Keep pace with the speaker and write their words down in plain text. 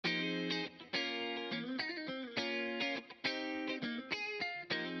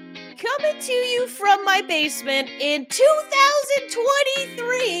coming to you from my basement in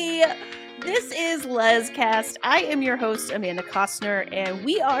 2023. This is LesCast. I am your host, Amanda Costner, and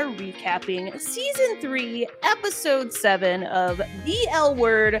we are recapping Season 3, Episode 7 of The L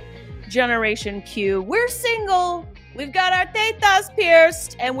Word, Generation Q. We're single, we've got our tetas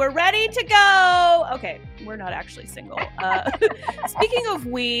pierced, and we're ready to go. Okay, we're not actually single. Speaking of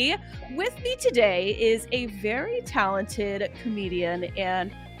we, with me today is a very talented comedian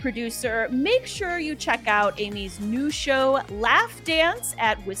and producer. Make sure you check out Amy's new show, Laugh Dance,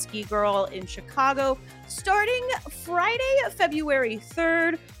 at Whiskey Girl in Chicago, starting Friday, February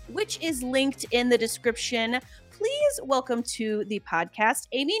 3rd, which is linked in the description. Please welcome to the podcast,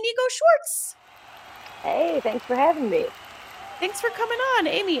 Amy Nico Schwartz. Hey, thanks for having me. Thanks for coming on.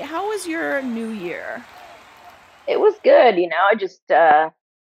 Amy, how was your new year? It was good, I just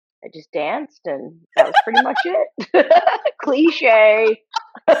danced and that was pretty much it. Cliche.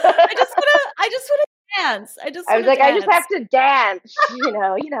 I just wanna dance. I just have to dance. You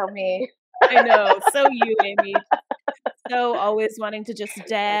know me. I know. So you, Amy. So always wanting to just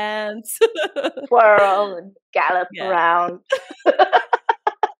dance. Twirl and gallop around. But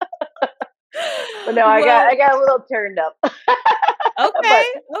no, I got a little turned up. Okay.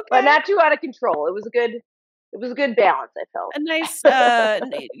 But not too out of control. It was a good balance, I felt. A nice,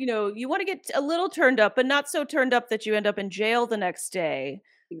 you want to get a little turned up, but not so turned up that you end up in jail the next day.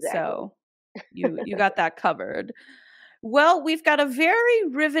 Exactly. So you got that covered. Well, we've got a very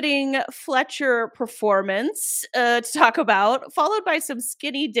riveting Fletcher performance to talk about, followed by some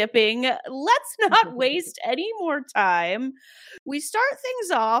skinny dipping. Let's not waste any more time. We start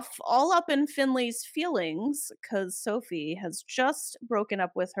things off all up in Finley's feelings because Sophie has just broken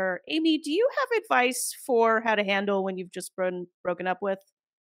up with her. Amy, do you have advice for how to handle when you've just broken up with?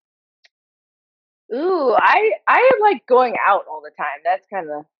 Ooh, I like going out all the time. That's kind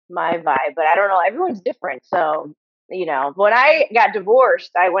of my vibe, but I don't know. Everyone's different, so. When I got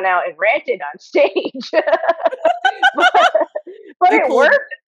divorced, I went out and ranted on stage, but it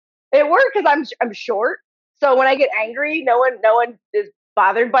worked. It worked because I'm short, so when I get angry, no one is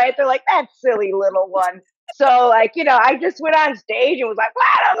bothered by it. They're like, "That silly little one." So I just went on stage and was like,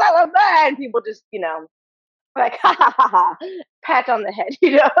 "Blah blah blah blah," and people just like ha ha ha ha, pat on the head,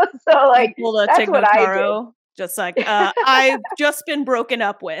 So like that's what I did. Just like, I've just been broken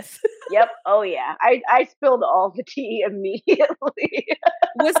up with. Yep. Oh, yeah. I spilled all the tea immediately.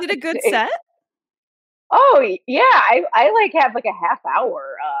 Was it a good set? Oh, yeah. I have like a half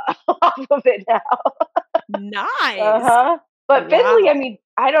hour off of it now. Nice. Uh-huh. But Finley,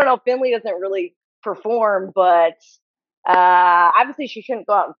 I don't know. Finley doesn't really perform, but obviously she shouldn't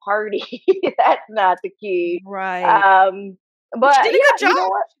go out and party. That's not the key. Right. But she did a good job. You know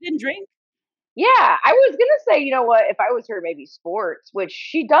what? She didn't drink. Yeah, I was gonna say, you know what? If I was her, maybe sports, which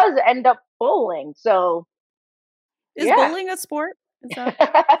she does end up bowling. So, is bowling a sport? Is that...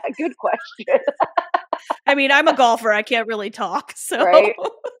 Good question. I mean, I'm a golfer. I can't really talk, so right?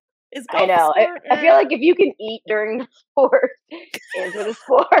 I know. I feel like if you can eat during the sport, is it a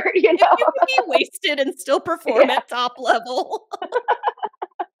sport? If you can be wasted and still perform at top level.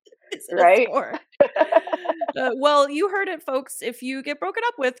 Right. Well, you heard it, folks. If you get broken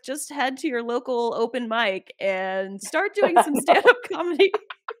up with, just head to your local open mic and start doing some stand-up comedy.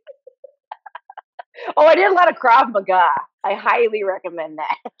 Oh, I did a lot of Krav Maga. I highly recommend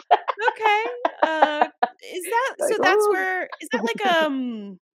that. Okay. Is that like, so? That's where is that like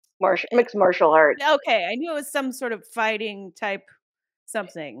mixed martial arts? Okay, I knew it was some sort of fighting type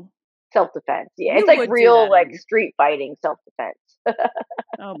something. Self-defense. Yeah, it's like real like street fighting self-defense.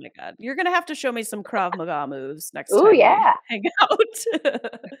 Oh my god, you're gonna have to show me some Krav Maga moves next time. Oh yeah, hang out. Yeah,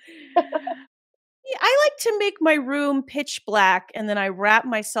 I like to make my room pitch black, and then I wrap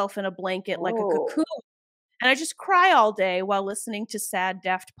myself in a blanket like a cocoon, and I just cry all day while listening to sad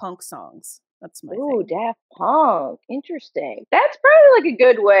Daft Punk songs. That's my thing. Daft Punk, interesting. That's probably like a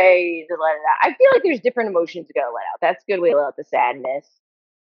good way to let it out. I feel like there's different emotions to go let out. That's a good way to let out the sadness.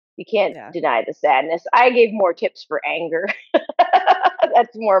 You can't deny the sadness. I gave more tips for anger.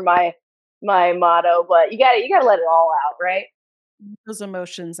 That's more my motto. But you gotta let it all out, right? Those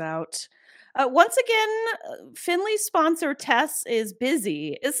emotions out. Once again, Finley's sponsor Tess is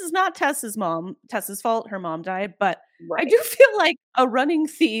busy. This is not Tess's fault. Her mom died, but I do feel like a running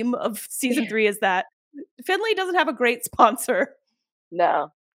theme of season 3 is that Finley doesn't have a great sponsor.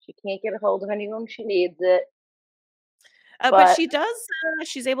 No, she can't get a hold of anyone. She needs it. But she does.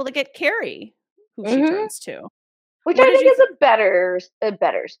 She's able to get Carrie, who she turns to, which I think is a better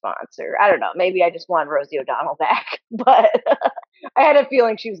sponsor. I don't know. Maybe I just want Rosie O'Donnell back, but I had a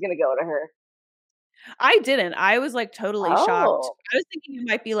feeling she was going to go to her. I didn't. I was, like, totally shocked. Oh. I was thinking it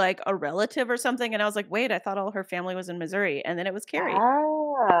might be, like, a relative or something, and I was like, "Wait, I thought all her family was in Missouri," and then it was Carrie.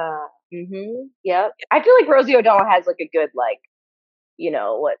 Ah. Yep. I feel like Rosie O'Donnell has, like, a good, like,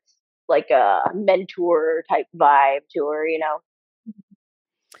 what's like a mentor type vibe to her, you know?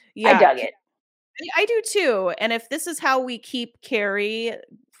 I Yeah, dug Ca it. I do too, and if this is how we keep Carrie,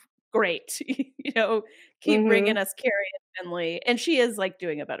 great. Keep bringing Mhm. us Carrie and Finley, and she is, like,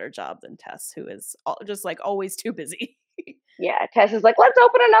 doing a better job than Tess, who is al just, like, always too busy. Yeah, Tess is like, "Let's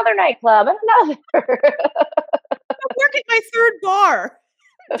open another nightclub and another." "I'm working my 3rd bar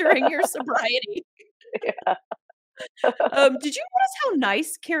during your sobriety." Yeah. Did you notice how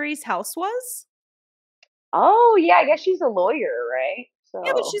nice Carrie's house was? Oh, yeah, I guess she's a lawyer, right?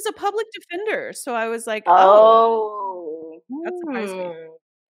 Yeah, but So she's a public defender, so I was like, "Oh, oh, that surprised me."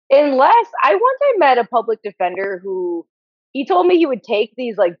 Unless I met a public defender who he told me he would take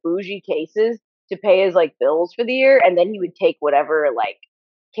these, like, bougie cases to pay his, like, bills for the year, and then he would take whatever, like,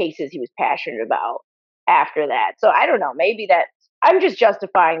 cases he was passionate about after that. So I don't know, maybe that's I'm just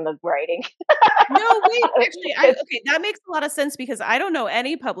justifying the writing. No, wait, actually, I It's okay, that makes a lot of sense because I don't know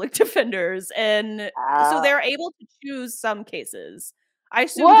any public defenders, and so uh, they're able to choose some cases. I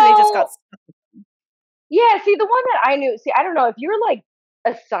assumed they just got well, s yeah, see, the one that I knew see, I don't know, if you're, like,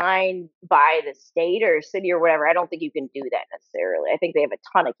 assigned by the state or city or whatever, I don't think you can do that necessarily. I think they have a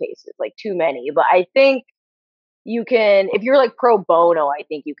ton of cases, like, too many, but I think you can if you're, like, pro bono, I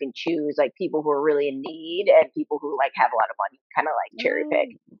think you can choose, like, people who are really in need and people who, like, have a lot of money, kinda, like, cherry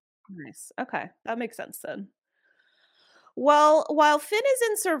pick. Oh, nice. Okay, that makes sense then. Well, while Finn is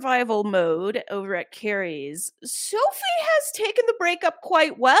in survival mode over at Carrie's, Sophie has taken the breakup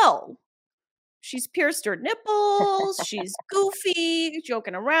quite well. She's pierced her nipples, she's goofy,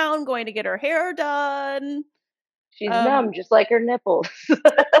 joking around, going to get her hair done. She's Um, numb just like her nipples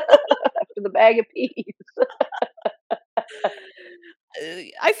after the bag of peas.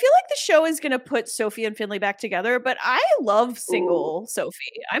 I feel like the show is gonna put Sophie and Finley back together, but I love Ooh. single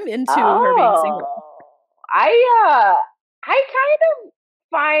Sophie. I'm into her being single. Oh. I kind of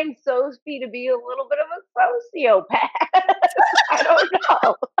find Sophie to be a little bit of a sociopath. I don't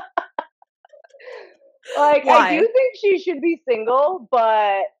know. Like, I do Why? think she should be single,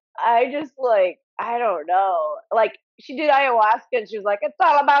 but I just like, I don't know. Like, she did ayahuasca and she was like, it's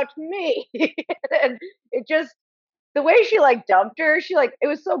all about me. And it just, the way she like dumped her, she like, it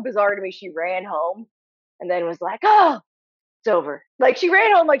was so bizarre to me. She ran home and then was like, oh, it's over. Like, she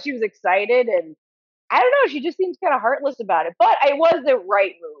ran home like she was excited. And I don't know. She just seems kind of heartless about it. But it was the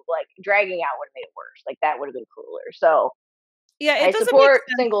right move. Like, dragging out would have made it worse. Like, that would have been cooler. So Yeah, it I doesn't make support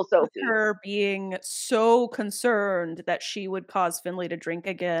sense single with Sophie. her being so concerned that she would cause Finley to drink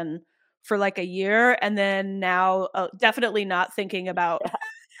again for, like, a year, and then now, definitely not thinking about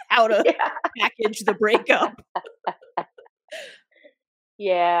how to Yeah. package the breakup.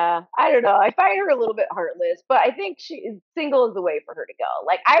 Yeah, I don't know. I find her a little bit heartless, but I think single is the way for her to go.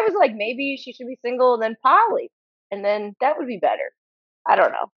 Like, I was like, maybe she should be single and then poly, and then that would be better. I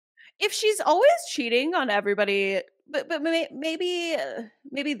don't know. If she's always cheating on everybody, but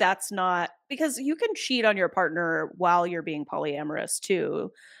maybe that's not because you can cheat on your partner while you're being polyamorous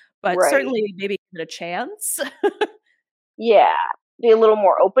too, but Right? certainly maybe give it a chance. Yeah, be a little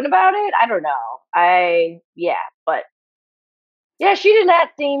more open about it. I don't know. Yeah, but yeah, she did not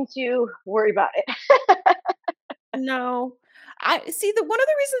seem to worry about it. No. I see the one of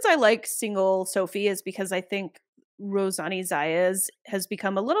the reasons I like single Sophie is because I think Rosani Zayas has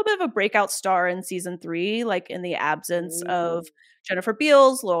become a little bit of a breakout star in season 3, like in the absence of Mm, Jennifer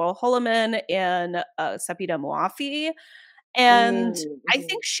Beals, Laurel Holloman, and Sepideh Moafi. And I mhm.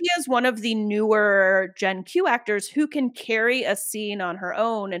 think she is one of the newer Gen Q actors who can carry a scene on her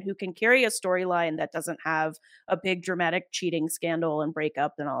own and who can carry a storyline that doesn't have a big dramatic cheating scandal and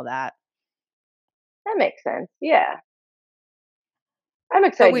breakup and all that. That makes sense. Yeah, I'm But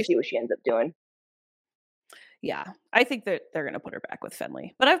excited to we see what she ends up doing. Yeah, I think that they're gonna put her back with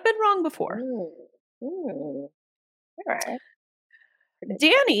Finley, but I've been wrong before. Mm, all right. Prediction.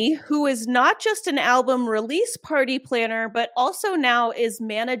 Danny, who is not just an album release party planner, but also now is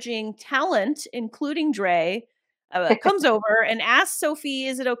managing talent, including Dre, comes over and asks Sophie,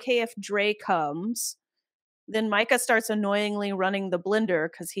 "Is it okay if Dre comes?" Then Micah starts annoyingly running the blender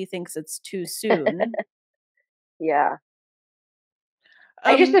because he thinks it's too soon. Yeah.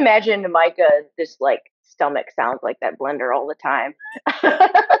 I just Um, imagine Micah just like stomach sounds like that blender all the time.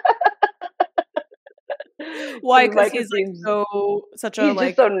 why? Because Because Micah he's like seems such a he's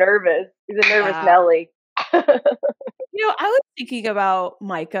just so like, nervous. He's a nervous yeah. Nelly. I was thinking about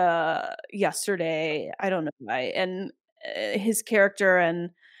Micah yesterday, I don't know why, and, his character,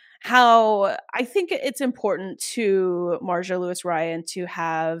 and how I think it's important to Marja Lewis Ryan to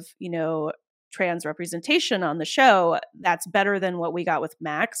have, trans representation on the show. That's better than what we got with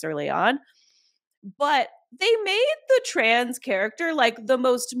Max early on. But they made the trans character like the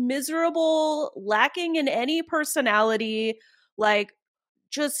most miserable, lacking in any personality. Like,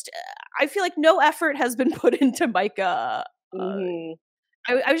 just, I feel like no effort has been put into Micah. Mm-hmm.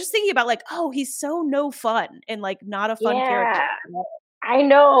 I was just thinking about like, oh, he's so no fun and like not a fun character. Yeah, I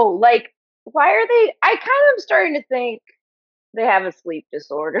know. Like, why are they? I kind of starting to think they have a sleep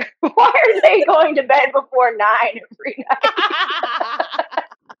disorder. Why are they going to bed before 9 every night?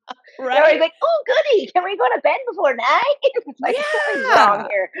 Right? They're always like, "Oh, goody! Can we go to bed before 9?" It's like something's wrong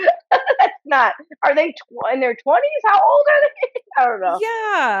here. That's not. Are they in their 20s? How old are they? I don't know.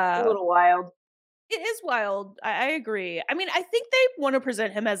 Yeah. It's a little wild. It is wild. I agree. I mean, I think they want to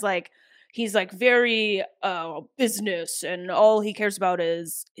present him as like he's like very business and all he cares about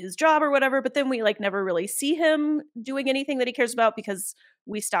is his job or whatever, but then we like never really see him doing anything that he cares about because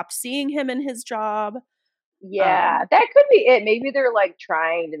we stopped seeing him in his job. Yeah, that could be it. Maybe they're like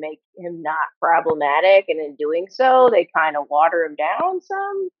trying to make him not problematic, and in doing so, they kind of water him down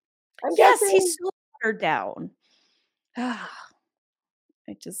some. I'm Yes, guessing. he's so watered down.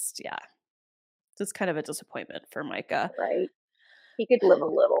 Just kind of a disappointment for Micah. Right. He could live a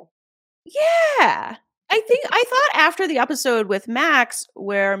little. Yeah. I thought after the episode with Max,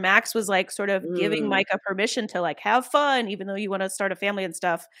 where Max was like sort of giving Micah permission to like have fun, even though you want to start a family and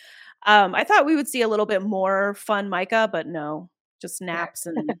stuff. I thought we would see a little bit more fun Micah, but no, just naps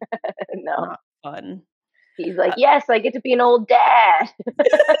and No. not fun. He's like, yes, I get to be an old dad.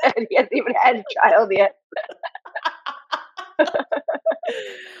 And he hasn't even had a child yet.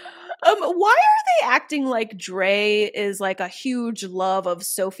 Why are they acting like Dre is like a huge love of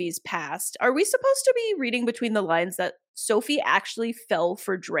Sophie's past? Are we supposed to be reading between the lines that Sophie actually fell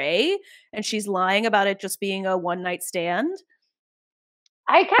for Dre and she's lying about it just being a one-night stand?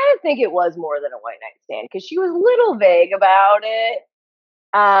 I kind of think it was more than a one night stand because she was a little vague about it.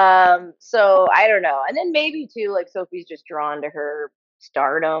 So I don't know. And then maybe too, like Sophie's just drawn to her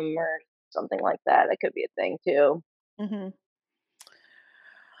stardom or something like that. That could be a thing too. Mm-hmm.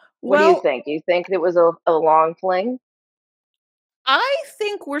 What do you think? Do you think it was a long fling? I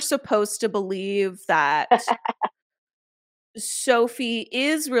think we're supposed to believe that Sophie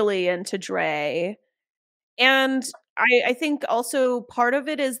is really into Dre. And I think also part of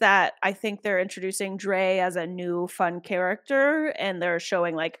it is that I think they're introducing Dre as a new fun character and they're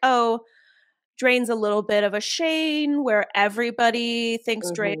showing like, oh, Dre's a little bit of a Shane where everybody thinks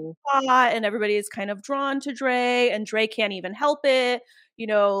Dre is hot and everybody is kind of drawn to Dre and Dre can't even help it.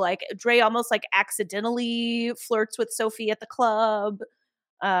 Like Dre almost like accidentally flirts with Sophie at the club.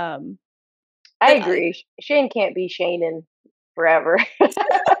 I agree. Shane can't be Shanein forever.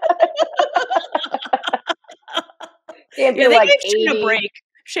 Can't be like 80. A break.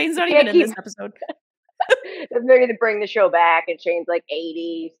 Shane's not even in this episode. They're going to bring the show back, and Shane's like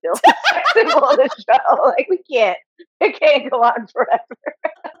 80, still respectable of the show. Like it can't go on forever.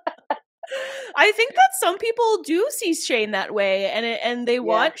 I think that some people do see Shane that way, and they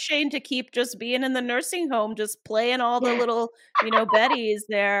want Shane to keep just being in the nursing home, just playing all the little, Bettys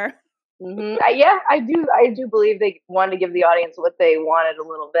there. Mm-hmm. I do believe they wanted to give the audience what they wanted a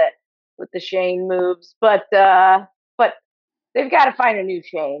little bit with the Shane moves, but they've got to find a new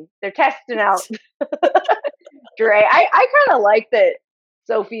Shane. They're testing out Dre. I kind of like that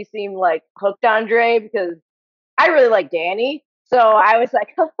Sophie seemed like hooked on Dre because I really like Danny. So I was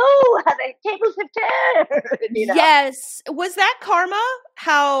like, oh, the tables have turned. Yes. Was that karma?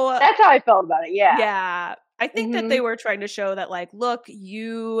 That's how I felt about it. Yeah. Yeah. I think that they were trying to show that, like, look,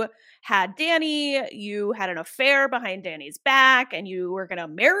 you had Danny, you had an affair behind Danny's back, and you were going to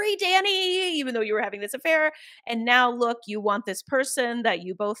marry Danny, even though you were having this affair. And now, look, you want this person that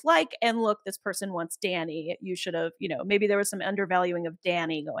you both like, and look, this person wants Danny. You should have, maybe there was some undervaluing of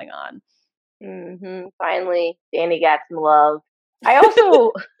Danny going on. Mm-hmm. Finally, Danny got some love. I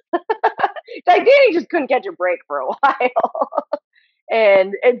also, like, Danny just couldn't catch a break for a while.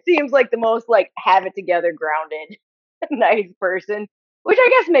 And it seems like the most like have it together, grounded, nice person, which I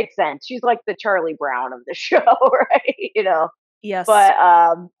guess makes sense. She's like the Charlie Brown of the show, right? Yes.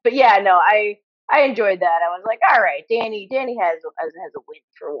 But yeah, no, I enjoyed that. I was like, all right, Danny has a win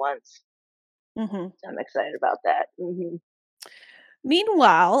for once. Mm-hmm. So I'm excited about that. Mm-hmm.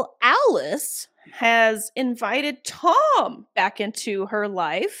 Meanwhile, Alice has invited Tom back into her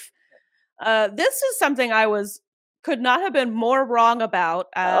life. This is something could not have been more wrong about.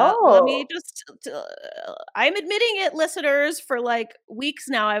 Let me just, I'm admitting it, listeners, for like weeks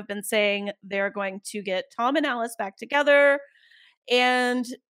now, I've been saying they're going to get Tom and Alice back together. And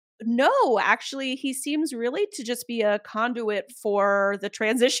no, actually, he seems really to just be a conduit for the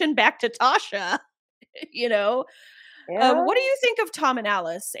transition back to Tasha, you know? Yeah. What do you think of Tom and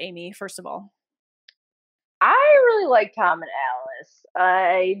Alice, Amy, first of all? I really like Tom and Alice.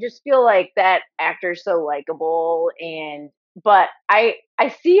 I just feel like that actor's so likable, and but I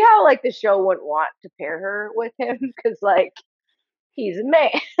see how like the show wouldn't want to pair her with him because like he's a man.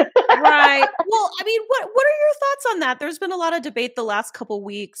 Right. Well, I mean, what are your thoughts on that? There's been a lot of debate the last couple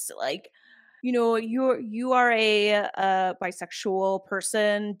weeks. Like, you are a bisexual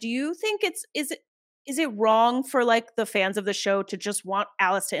person. Do you think is it wrong for like the fans of the show to just want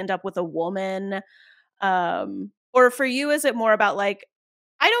Alice to end up with a woman? Or for you, is it more about like,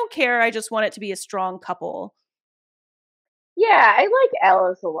 I don't care, I just want it to be a strong couple? Yeah, I like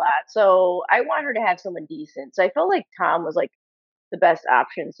Alice a lot, so I want her to have someone decent. So I felt like Tom was like the best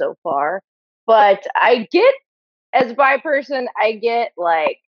option so far. But I get as a bi person, I get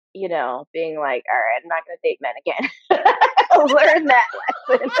like, being like, all right, I'm not gonna date men again. Learn that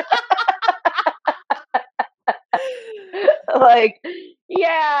lesson. Like,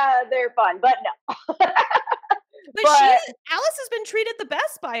 yeah, they're fun, but no. But But Alice has been treated the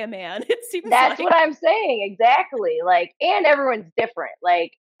best by a man, it seems that's like. what I'm saying, exactly. Like, and everyone's different.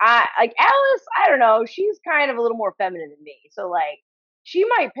 Like, I like Alice. I don't know. She's kind of a little more feminine than me, so like, she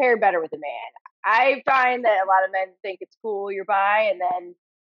might pair better with a man. I find that a lot of men think it's cool you're bi, and then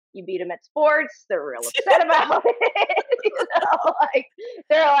you beat them at sports. They're real upset about it. Like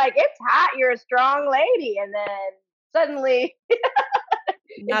they're like, "It's hot. You're a strong lady," and then suddenly it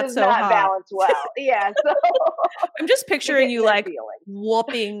Not does so not hot. balance well. Yeah, so I'm just you picturing get you their like feelings.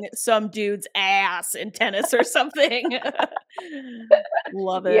 whooping some dude's ass in tennis or something.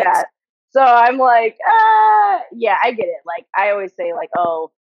 Love it. Yeah. So I'm like, yeah, I get it. Like I always say, like,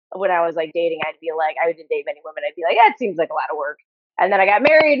 oh, when I was like dating, I'd be like, I didn't date many women. I'd be like, that seems like a lot of work. And then I got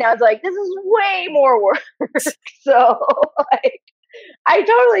married, and I was like, this is way more work. So like, I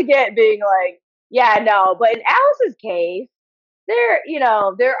totally get being like, yeah, no. But in Alice's case, there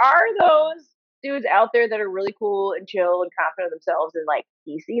are those dudes out there that are really cool and chill and confident of themselves, and like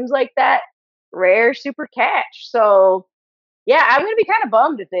he seems like that rare super catch. So yeah, I'm gonna be kind of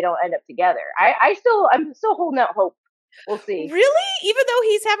bummed if they don't end up together. I'm still holding out hope. We'll see. Really? Even though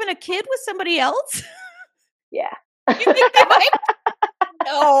he's having a kid with somebody else? Yeah. You think they might?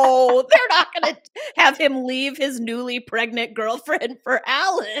 No, they're not going to have him leave his newly pregnant girlfriend for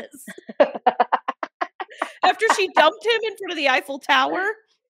Alice after she dumped him in front of the Eiffel Tower.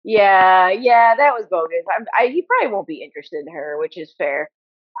 Yeah, that was bogus. He probably won't be interested in her, which is fair.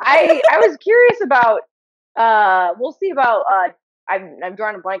 I was curious about. We'll see about. I'm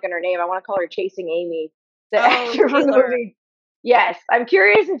drawing a blank on her name. I want to call her Chasing Amy, the actor from the Taylor. movie. Yes, I'm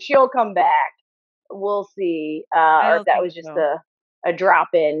curious if she'll come back. We'll see, or if that was just a drop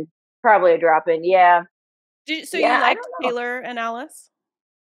in. Probably a drop in. Yeah. So Yeah, you I liked don't know. Taylor and Alice?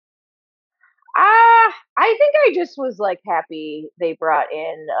 I think I just was like happy they brought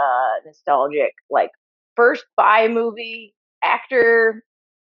in nostalgic, like first bi movie actor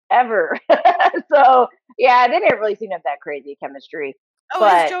ever. So yeah, they didn't really seem to have that crazy chemistry. Oh,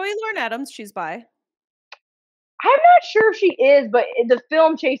 is But Joey Lauren Adams? She's bi. I'm not sure if she is, but the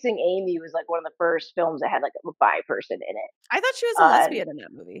film Chasing Amy was like one of the first films that had like a bi person in it. I thought she was a lesbian in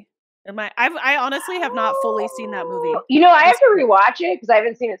that movie. I honestly have not fully seen that movie. I have to rewatch it because I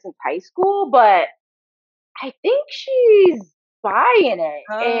haven't seen it since high school, but I think she's bi in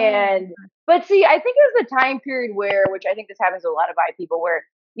it. But see, I think it was the time period which I think this happens to a lot of bi people, where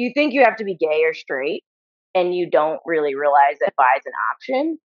you think you have to be gay or straight, and you don't really realize that bi is an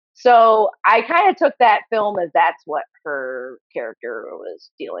option. So I kind of took that film as that's what her character was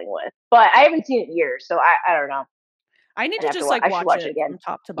dealing with. But I haven't seen it in years, so I don't know. I need to just like watch it again from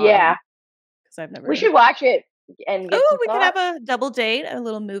top to bottom. Yeah, because I've never. We should watch it and get. Oh, we could have a double date, a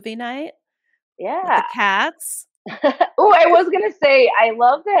little movie night. Yeah, with the cats. Oh, I was gonna say, I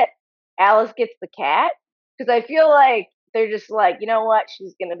love that Alice gets the cat, because I feel like they're just like, you know what,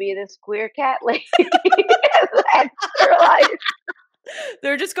 she's gonna be this queer cat lady. That's her life.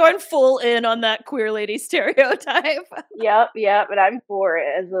 They're just going full in on that queer lady stereotype. Yep, and I'm for it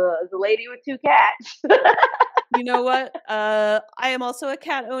as a lady with two cats. You know what? I am also a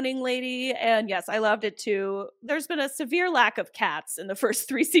cat owning lady, and yes, I loved it too. There's been a severe lack of cats in the first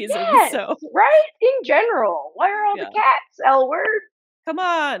 3 seasons. Yes, so right? In general. Why are all the cats, L word? Come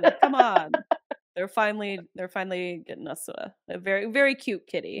on. They're finally getting us a very, very cute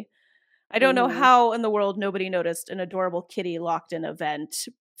kitty. I don't know how in the world nobody noticed an adorable kitty locked in a vent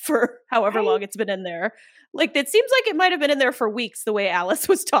for however long it's been in there. Like, it seems like it might have been in there for weeks, the way Alice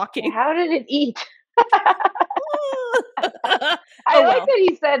was talking. How did it eat? I like that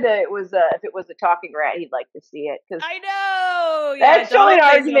he said that it was if it was a talking rat, he'd like to see it because I know. that's totally an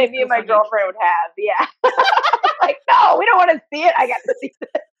Donald thinks argument I'm me so and my funny. girlfriend would have. Yeah, like no, we don't want to see it. I got to see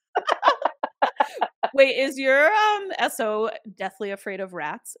it. Wait, is your SO deathly afraid of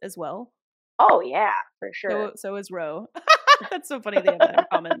rats as well? Oh yeah, for sure. So is Ro. That's so funny they have that in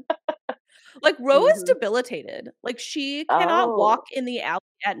common. Like Ro is debilitated. Like she cannot walk in the alley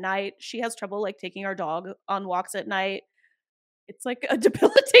at night. She has trouble like taking our dog on walks at night. It's like a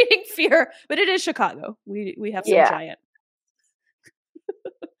debilitating fear, but it is Chicago. We have some giant.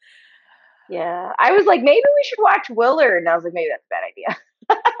 Yeah, I was like, maybe we should watch Willard, and I was like, maybe that's a bad idea.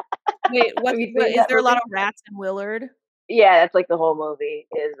 Wait, what is there a lot of rats in Willard? Yeah, that's like the whole movie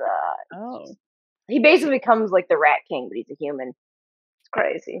is he basically becomes like the rat king, but he's a human. It's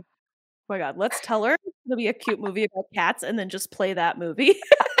crazy. Oh my god, let's tell her it's gonna be a cute movie about cats and then just play that movie.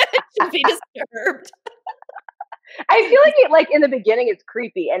 She'll be disturbed. I feel like it like in the beginning it's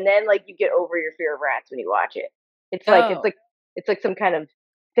creepy and then like you get over your fear of rats when you watch it. It's like it's like some kind of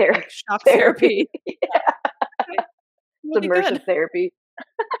shock therapy. Yeah. Submersive therapy.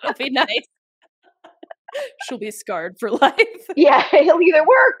 It'll be nice. She'll be scarred for life. Yeah, he'll either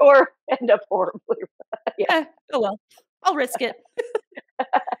work or end up horribly. Yeah. Oh well, I'll risk it.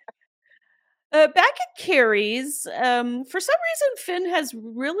 Back at Carrie's, for some reason, Finn has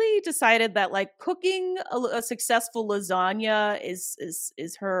really decided that like cooking a successful lasagna is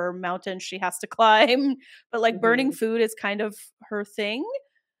her mountain she has to climb, but like burning food is kind of her thing.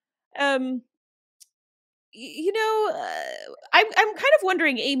 I'm kind of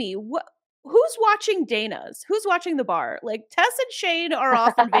wondering, Amy, who's watching Dana's? Who's watching the bar? Like Tess and Shane are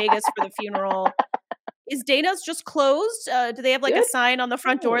off in Vegas for the funeral. Is Dana's just closed? Do they have like a sign on the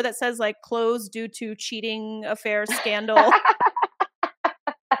front door that says like closed due to cheating affair scandal?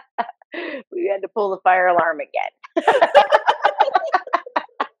 We had to pull the fire alarm again.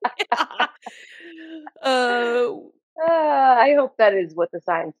 I hope that is what the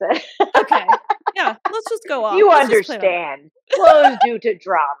sign said. Okay. Yeah, let's just go on. You understand. Closed due to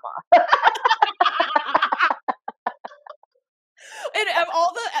drama. And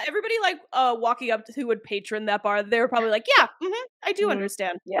everybody like walking up to who would patron that bar, they were probably like, "Yeah, I do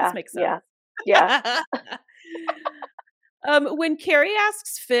understand. Yeah, this makes sense." Yeah. When Carrie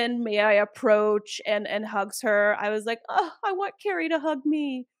asks Finn, "May I approach?" and hugs her, I was like, "Oh, I want Carrie to hug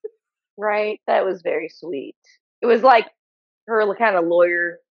me." Right, that was very sweet. It was like her kind of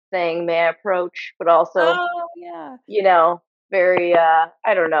lawyer thing, "May I approach?" But also, very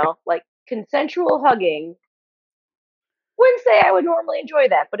I don't know, like consensual hugging. Wouldn't say I would normally enjoy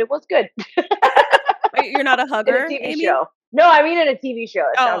that, but it was good. Wait, you're not a hugger, in a TV Amy? show. No, I mean in a TV show.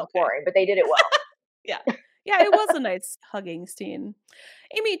 It sounds boring, but they did it well. Yeah, it was a nice hugging scene.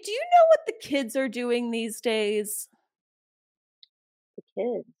 Amy, do you know what the kids are doing these days? The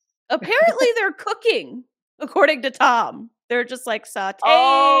kids? Apparently, they're cooking, according to Tom. They're just like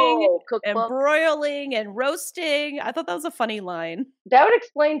sauteing and broiling and roasting. I thought that was a funny line. That would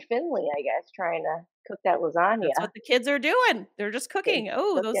explain Finley, I guess, trying to cook that lasagna. That's what the kids are doing. They're just cooking.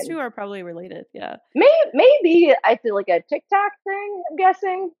 Those two are probably related. Yeah. Maybe I feel like a TikTok thing, I'm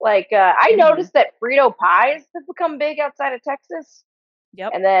guessing. Like, I noticed that Frito pies have become big outside of Texas.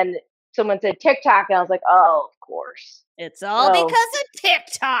 Yep. And then someone said TikTok, and I was like, oh, of course. It's all because of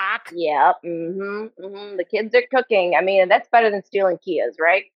TikTok. Yep. The kids are cooking. I mean, that's better than stealing Kias,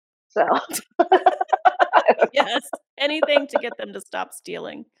 right? So. Yes. Anything to get them to stop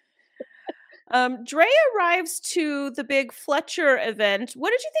stealing. Dre arrives to the big Fletcher event. What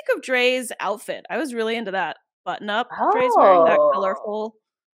did you think of Dre's outfit? I was really into that button up. Dre's wearing that colorful.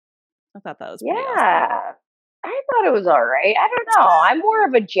 I thought that was pretty awesome. I thought it was all right. I don't know. I'm more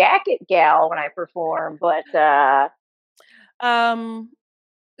of a jacket gal when I perform, but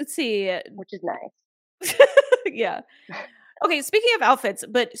let's see. Which is nice. Yeah. Okay, speaking of outfits,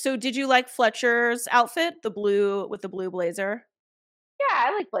 so did you like Fletcher's outfit, the blue with the blue blazer? Yeah,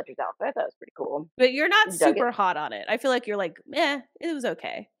 I like Fletcher's outfit. I thought it was pretty cool. But you're not super hot on it. I feel like you're like, it was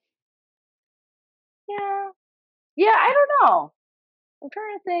okay. Yeah. Yeah, I don't know. I'm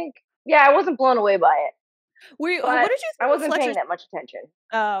trying to think. Yeah, I wasn't blown away by it. What did you think? I wasn't paying that much attention.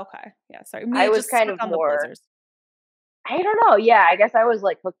 Oh, okay. Yeah, sorry. I was kind of more. I don't know. Yeah, I guess I was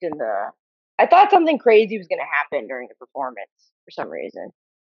like hooked in I thought something crazy was going to happen during the performance for some reason.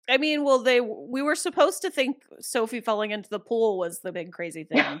 I mean, we were supposed to think Sophie falling into the pool was the big crazy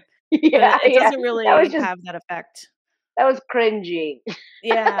thing. Yeah, but it doesn't really have that effect. That was cringy.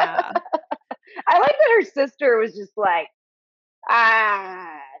 Yeah. I like that her sister was just like,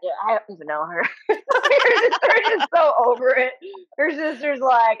 I don't even know her. Her sister is just so over it. Her sister's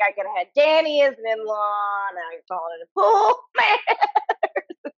like, I could have had Danny as an in-law. Now you're calling it a pool. Man.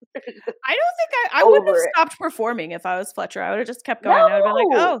 I don't think I wouldn't have stopped performing if I was Fletcher. I would have just kept going. I would have been like,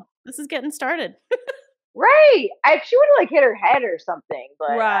 oh, this is getting started. Right. She would have like hit her head or something.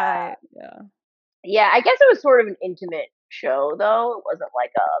 But right. Yeah, I guess it was sort of an intimate show, though. It wasn't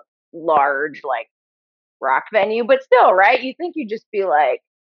like a large, like, rock venue, but still, right? You think you'd just be like,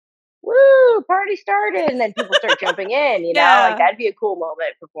 woo, party started, and then people start jumping in, you know? Like, that'd be a cool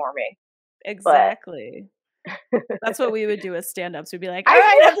moment performing. Exactly. That's what we would do as stand-ups. We'd be like, all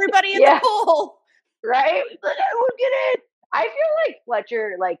right, everybody in the pool. Right? Look at it. I feel like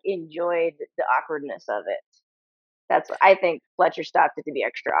Fletcher, like, enjoyed the awkwardness of it. That's what I think. Fletcher stopped it to be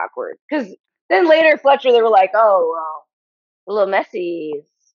extra awkward. Because then later, Fletcher, they were like, oh, well, a little messy is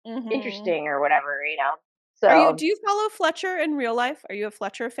interesting or whatever, you know? So, do you follow Fletcher in real life? Are you a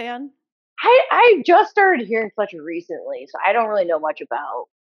Fletcher fan? I just started hearing Fletcher recently, so I don't really know much about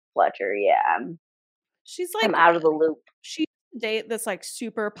Fletcher. Yeah, she's like, I'm out of the loop. She date this like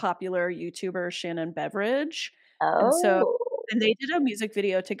super popular YouTuber Shannon Beveridge, and they did a music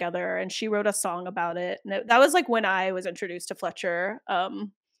video together, and she wrote a song about it. And that was like when I was introduced to Fletcher,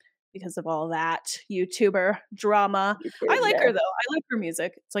 because of all that YouTuber drama. I like her though. I like her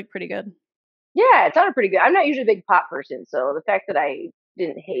music. It's like pretty good. Yeah, it sounded pretty good. I'm not usually a big pop person, so the fact that I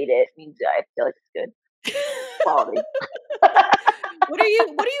didn't hate it means I feel like it's good quality. What are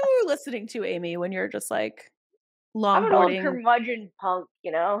you listening to, Amy, when you're just like longboarding? I'm an old curmudgeon punk,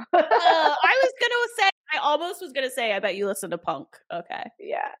 you know. I almost was gonna say, I bet you listen to punk. Okay.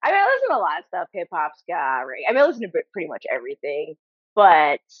 Yeah, I mean, I listen to a lot of stuff: hip hop, ska, reggae. I mean, I listen to pretty much everything,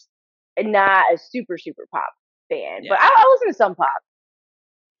 but not a super pop fan. But I listen to some pop.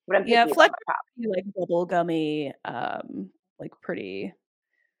 But I'm picky about my pop. Like bubblegummy, like pretty,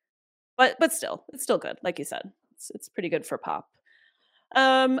 but still, it's still good. Like you said, it's pretty good for pop.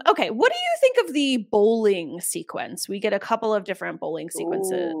 Okay, what do you think of the bowling sequence? We get a couple of different bowling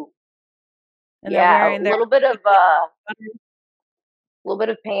sequences. And a little bit of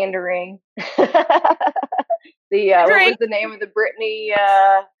pandering. What was the name of the Britney?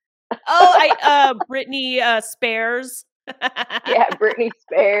 Britney Spears. Yeah, Britney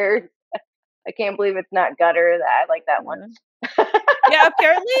Spears. I can't believe it's not gutter. I like that one. Yeah,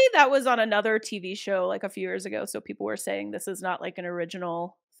 apparently that was on another TV show like a few years ago. So people were saying this is not like an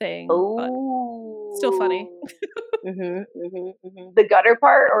original thing. But still funny. The gutter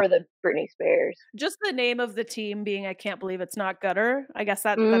part or the Britney Spears? Just the name of the team being I can't believe it's not gutter. I guess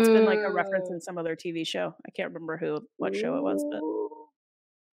that's been like a reference in some other TV show. I can't remember what show it was, but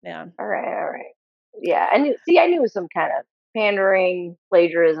yeah. All right. Yeah, I knew it was some kind of pandering,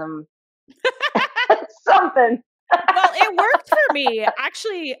 plagiarism, something. Well, it worked for me.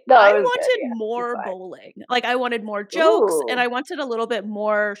 Actually, I wanted more bowling. Like, I wanted more jokes, and I wanted a little bit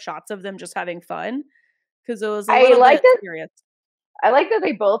more shots of them just having fun, because it was a little bit serious. I like that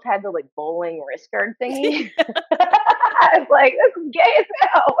they both had the like bowling wrist guard thingy. I was like, this is gay as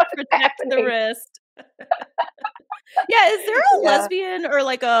hell. Protect the wrist. Yeah, is there a lesbian or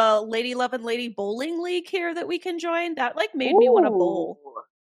like a lady loving lady bowling league here that we can join? That like made me want to bowl.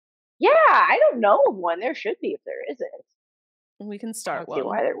 Yeah, I don't know of one. There should be if there isn't. We can start one. I don't see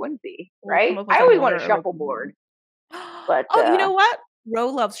why there wouldn't be, right? I always want to shuffleboard. But you know what? Ro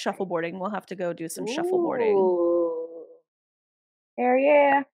loves shuffleboarding. We'll have to go do some shuffleboarding.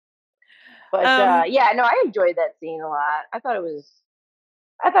 Yeah. But I enjoyed that scene a lot. I thought it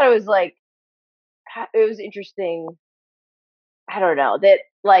was like, it was interesting. I don't know that,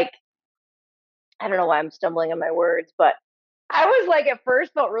 like, I don't know why I'm stumbling on my words, but I was like, at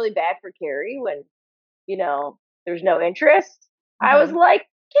first felt really bad for Carrie when, you know, there's no interest. I was like,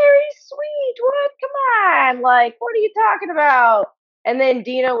 Carrie's sweet. What? Come on. Like, what are you talking about? And then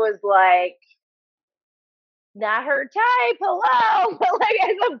Dina was like, not her type. Hello. But like,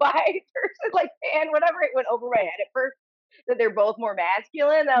 as a bi person, like, fan, whatever, it went over my head at first that they're both more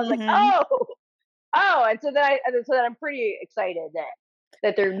masculine. I was like, oh. And so then I'm pretty excited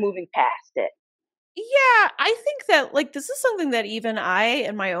that they're moving past it. Yeah, I think that like this is something that even I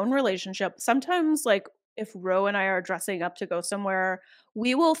in my own relationship, sometimes like if Ro and I are dressing up to go somewhere,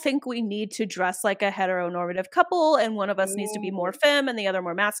 we will think we need to dress like a heteronormative couple and one of us needs to be more femme and the other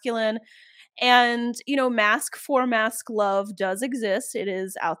more masculine. And, you know, mask for mask love does exist. It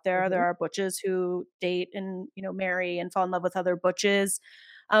is out there. There are butches who date and, you know, marry and fall in love with other butches.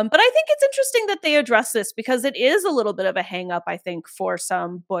 But I think it's interesting that they address this because it is a little bit of a hang up, I think, for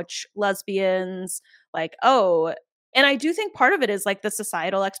some butch lesbians. Like, oh, and I do think part of it is like the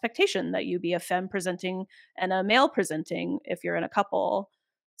societal expectation that you be a femme presenting and a male presenting if you're in a couple.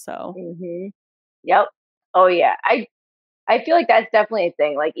 So. Mm-hmm. Yep. Oh yeah. I feel like that's definitely a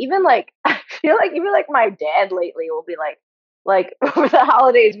thing. Like even like I feel like even like my dad lately will be like over the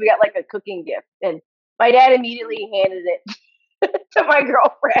holidays we got like a cooking gift and my dad immediately handed it to my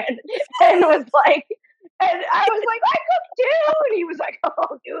girlfriend and was like and I was like, I cook too and he was like,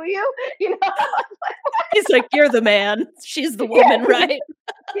 oh, do you? You know, I was like, He's like, you're the man. She's the yeah, woman, right?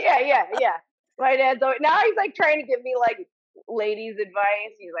 yeah. My dad's always, now he's like trying to give me like ladies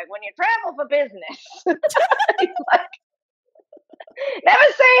advice. He's like, when you travel for business, he's like,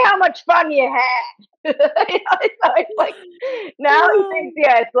 never say how much fun you had. You know, so it's like now he thinks,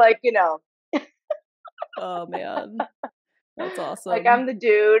 yeah, it's like, you know. Oh man. That's awesome. Like I'm the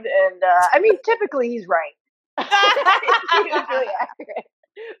dude, and I mean, typically he's right. It's usually accurate,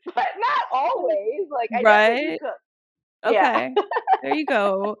 but not always. Like I definitely cook. Okay. Yeah. There you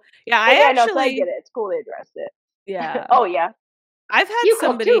go. Yeah, But I yeah, no, so I actually get it. It's cool they addressed it. yeah. Oh yeah, I've had you cook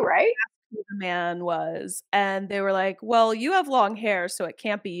somebody too, right? ask who the man was, and they were like, "Well, you have long hair, so it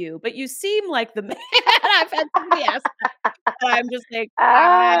can't be you, but you seem like the man." I've had somebody ask that, and I'm just like,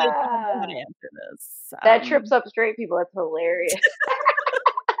 I don't know how to answer this. That trips up straight people. That's hilarious.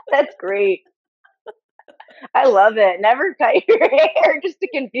 That's great. I love it. Never cut your hair just to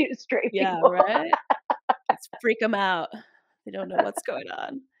confuse straight Yeah, people. right? Let's freak them out. They don't know what's going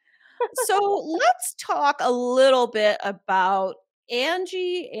on. So let's talk a little bit about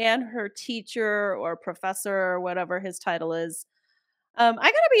Angie and her teacher or professor or whatever his title is. I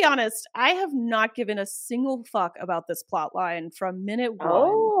gotta be honest, I have not given a single fuck about this plot line from minute one.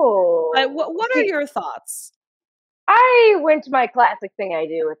 Oh. But what are your thoughts? I went to my classic thing I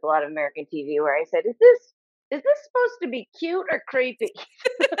do with a lot of American TV where I said, is this supposed to be cute or creepy?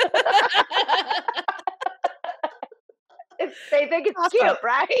 They think it's cute,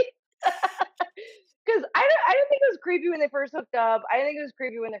 right? Because I don't think it was creepy when they first hooked up. I didn't think it was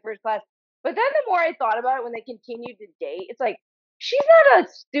creepy when they first class. But then the more I thought about it, when they continued to date, it's like she's not a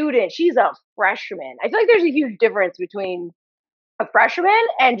student; she's a freshman. I feel like there's a huge difference between a freshman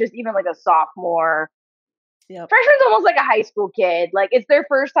and just even like a sophomore. Yep. Freshman's almost like a high school kid. Like it's their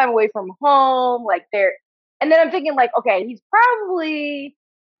first time away from home. Like they're, and then I'm thinking like, okay, he's probably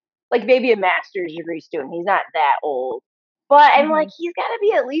like maybe a master's degree student. He's not that old. But I'm like, he's got to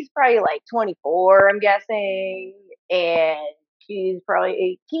be at least probably like 24, I'm guessing. And she's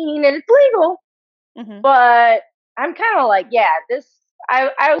probably 18 and it's legal. Mm-hmm. But I'm kind of like, yeah,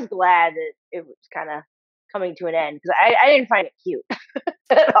 I was glad that it was kind of coming to an end because I didn't find it cute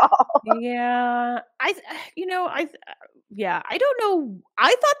at all. Yeah. I don't know. I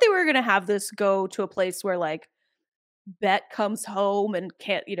thought they were going to have this go to a place where like Bet comes home and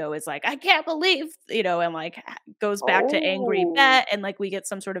can't, is like, I can't believe, and like goes back to angry Bet and like we get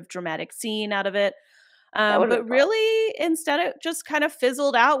some sort of dramatic scene out of it. But really, instead, it just kind of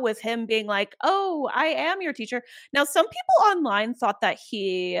fizzled out with him being like, oh, I am your teacher. Now, some people online thought that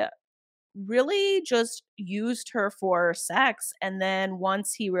he really just used her for sex. And then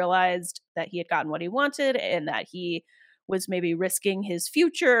once he realized that he had gotten what he wanted and that he was maybe risking his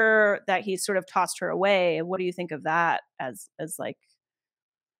future, that he sort of tossed her away. What do you think of that as like?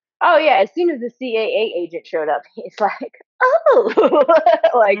 Oh yeah, as soon as the CAA agent showed up, he's like, oh,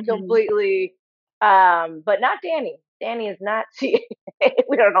 like completely. But not Danny. Danny is not CAA.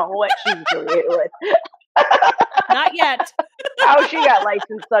 We don't know what she's affiliated with. Not yet. How she got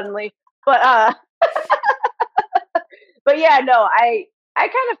licensed suddenly. But but yeah, no, I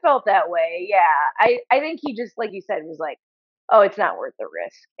kind of felt that way. Yeah. I think he just, like you said, was like, oh, it's not worth the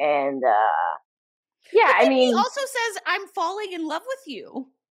risk. And yeah, I mean, he also says, I'm falling in love with you.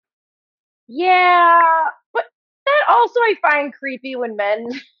 Yeah, but that also I find creepy when men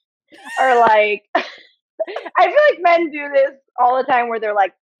are like, I feel like men do this all the time where they're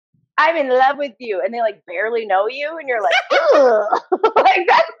like, I'm in love with you, and they like barely know you, and you're like, ugh, like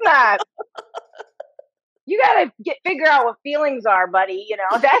that's not. You gotta figure out what feelings are, buddy.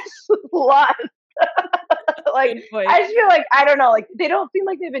 That's a lot. Like I just feel like I don't know, like they don't seem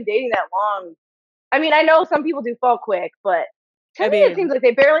like they've been dating that long. I mean, I know some people do fall quick, but to me it seems like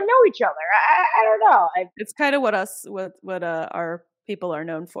they barely know each other. I don't know. It's kind of what our people are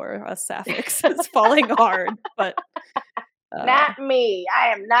known for, us sapphics, is falling hard, but not me. I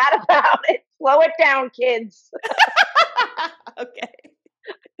am not about it. Slow it down, kids. Okay.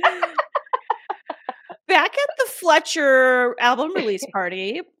 Back at the Fletcher album release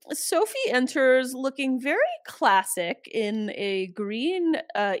party, Sophie enters looking very classic in a green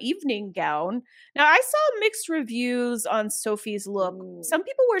evening gown. Now, I saw mixed reviews on Sophie's look. Some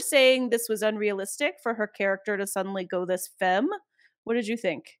people were saying this was unrealistic for her character to suddenly go this femme. What did you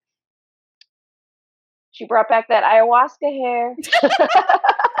think? She brought back that ayahuasca hair.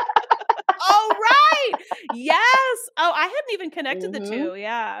 Yes. Oh, I hadn't even connected the Mm-hmm. two.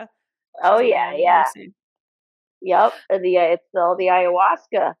 Yeah. Oh She's yeah, a yeah. Lucy. Yep. It's all the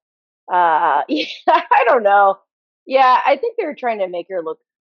ayahuasca. Yeah, I don't know. Yeah, I think they were trying to make her look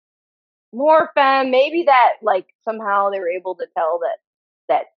more femme. Maybe that like somehow they were able to tell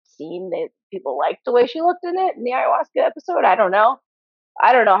that scene that people liked the way she looked in it in the ayahuasca episode. I don't know.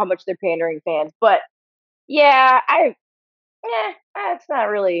 I don't know how much they're pandering fans, but yeah, it's not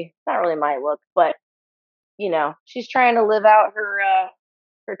really my look. But she's trying to live out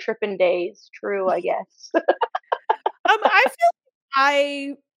her tripping days. True, I guess. I feel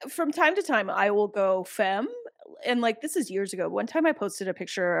I from time to time I will go femme, and like this is years ago. One time I posted a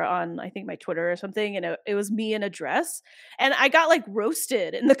picture on I think my Twitter or something, and it was me in a dress, and I got like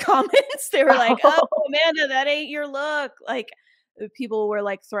roasted in the comments. They were like, "Oh, Amanda, that ain't your look." Like people were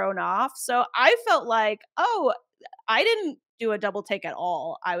like thrown off. So I felt like, oh, I didn't do a double take at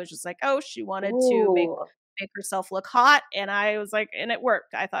all. I was just like, oh, she wanted to Ooh. make herself look hot, and I was like, and it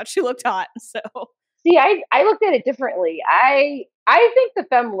worked. I thought she looked hot, so. See, I looked at it differently. I think the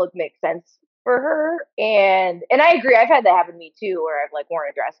femme look makes sense for her, and I agree. I've had that happen to me too, where I've like worn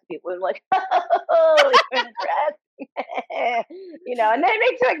a dress and people are like, "Oh, you're in a dress," and then it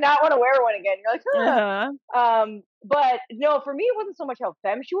makes you like not want to wear one again. You're like, "Huh." Uh-huh. But no, for me, it wasn't so much how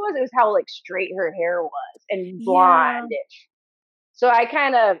femme she was; it was how like straight her hair was and Yeah. blondish. So I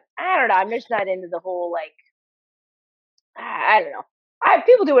don't know. I'm just not into the whole like I don't know.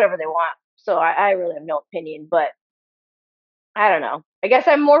 People do whatever they want, so I really have no opinion. But I don't know. I guess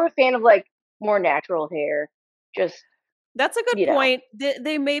I'm more of a fan of like more natural hair. Just That's a good you know, point.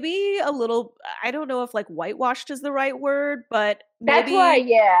 They may be a little I don't know if, like, whitewashed is the right word, but that's why.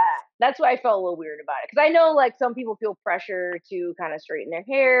 maybe. Yeah, that's why I felt a little weird about it because I know like some people feel pressure to kind of straighten their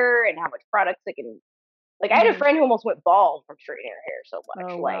hair and how much products they can. Like I had a Mhm. friend who almost went bald from straightening her hair so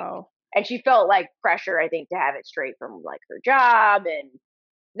much. Oh, Like, wow. and she felt like pressure. I think to have it straight from like her job and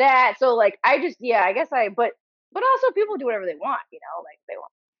that. So like I just I guess but also people do whatever they want. Like they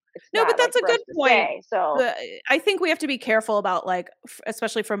want. It's No, but not like that's a for good us to point. say. So The I think we have to be careful about, like,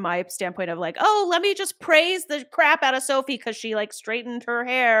 especially from my standpoint of, like, "Oh, let me just praise the crap out of Sophie because she, like, straightened her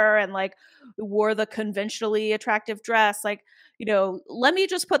hair and, like, wore the conventionally attractive dress." Like, let me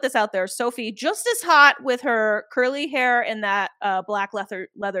just put this out there. Sophie, just as hot with her curly hair and that, black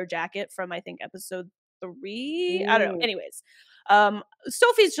leather jacket from, I think, episode 3? I don't know. mm, Anyways,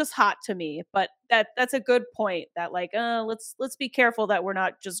 Sophie's just hot to me, but that's a good point that like let's be careful that we're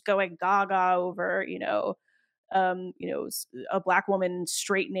not just going gaga over, a black woman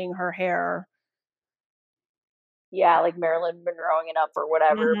straightening her hair. yeah, like Marilyn Monroeing it up or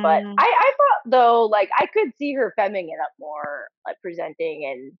whatever. But Mhm. I thought though, like I could see her femming it up more, like presenting,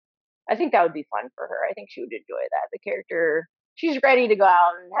 and I think that would be fun for her. I think she would enjoy that. The character, she's ready to go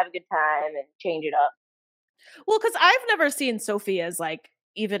out and have a good time and change it up. Well, because I've never seen Sophie as like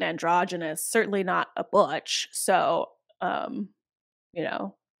even androgynous, certainly not a butch. So, um, you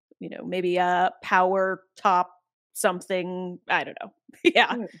know, maybe a power top something. I don't know.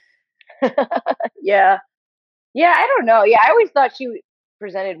 Yeah. Hmm. Yeah, yeah. I don't know. Yeah, I always thought she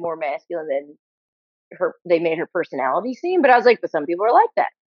presented more masculine than her. They made her personality seem, but I was like, but some people are like that.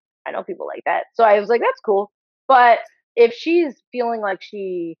 I know people like that, so I was like, that's cool. But if she's feeling like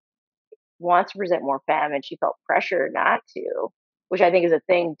she wants to present more femme and she felt pressure not to, which I think is a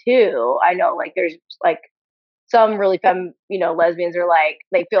thing too. I know like there's like some really femme, lesbians are like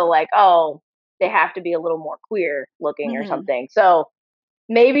they feel like, oh, they have to be a little more queer looking or Hmm. something. So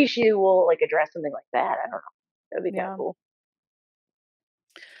maybe she will like address something like that. I don't know. That'd be kind of Yeah. cool.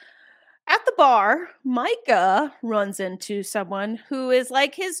 At the bar, Micah runs into someone who is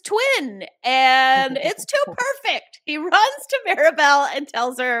like his twin, and it's too perfect. He runs to Maribel and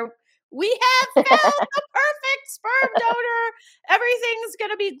tells her, "We have found the perfect sperm donor. Everything's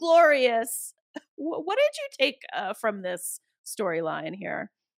going to be glorious." What did you take from this storyline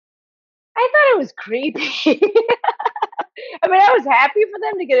here? I thought it was creepy. I mean, I was happy for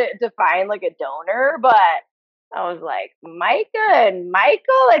them to to find like a donor, but I was like, Micah and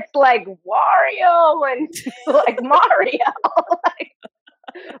Michael, it's like Wario and like Mario, like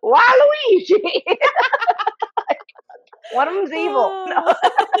Waluigi. One of them's evil. No,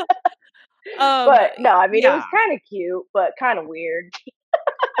 Oh. um, but no, I mean, it was yeah. kind of cute, but kind of weird.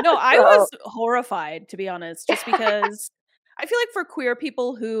 No, I So, was horrified, to be honest, just because I feel like for queer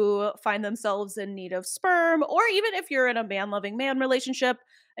people who find themselves in need of sperm, or even if you're in a man loving man relationship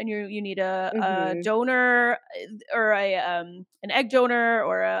and you need a hmm, donor or an egg donor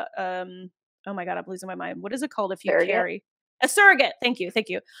or oh my god, I'm losing my mind. What is it called if you surrogate. carry a surrogate? Thank you, thank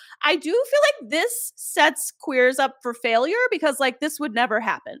you. I do feel like this sets queers up for failure because like this would never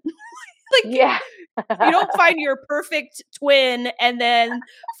happen. Like Yeah. You don't find your perfect twin and then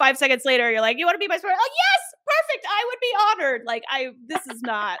 5 seconds later you're like, you want to be my twin? Oh yes, perfect. I would be honored. Like this is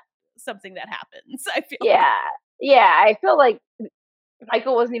not something that happens. I feel Yeah. Yeah. I feel like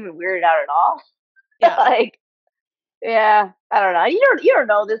Michael wasn't even weirded out at all. yeah. Like, yeah, I don't know. You don't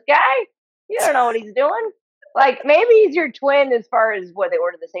know this guy. You don't know what he's doing. Like maybe he's your twin as far as what they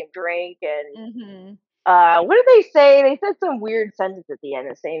ordered the same drink and Mm-hmm. what did they say? They said some weird sentence at the end,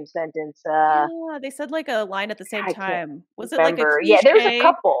 the same sentence. Yeah, they said like a line at the same I can't time. Was it like a remember. Yeah, there was a cliche?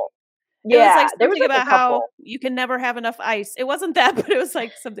 couple. It was Yeah, like there was something like a about how couple. you can never have enough ice. It wasn't that, but it was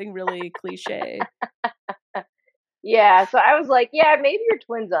like something really cliche. Yeah, so I was like, yeah, maybe you're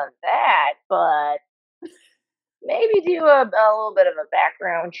twins on that, but maybe do a little bit of a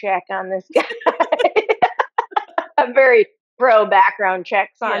background check on this guy. I'm very pro background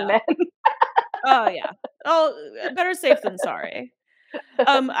checks on Yeah. men. Oh yeah. Oh, better safe than sorry.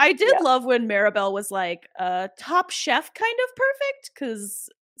 I did Yeah. love when Maribel was like, Top Chef kind of perfect, because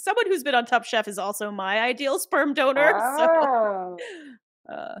someone who's been on Top Chef is also my ideal sperm donor. So, Oh.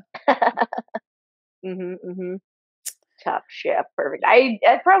 uh, Mhm. Top chef, perfect. I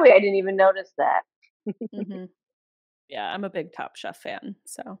didn't even notice that. mhm. Yeah, I'm a big Top Chef fan.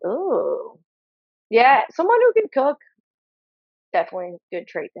 So, Ooh. yeah. Yeah, someone who can cook, definitely a good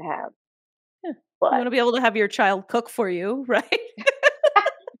trait to have. Yeah. You But want to be able to have your child cook for you, right? isn't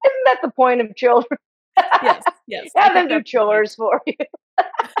that the point of children? Yes, yes. I Have them think do that's the point. chores for you.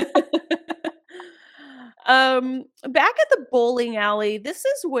 Back at the bowling alley, this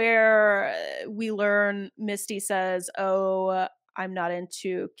is where we learn Misty says, "Oh, I'm not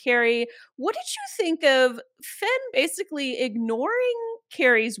into Carrie." What did you think of Finn basically ignoring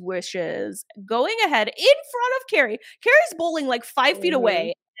Carrie's wishes, going ahead in front of Carrie? Carrie's bowling like 5 feet Mhm.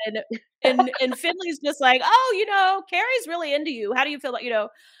 away, and and Finley's just like, "Oh, Carrie's really into you. How do you feel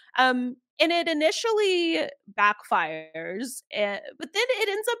about?" And it initially backfires, but then it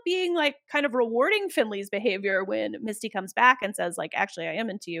ends up being like kind of rewarding Finley's behavior when Misty comes back and says, like, actually, I am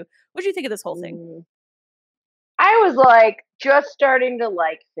into you. What do you think of this whole thing? Mm. I was like just starting to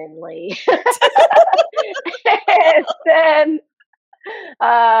like Finley.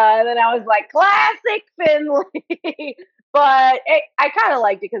 And then I was like, classic Finley. But I kind of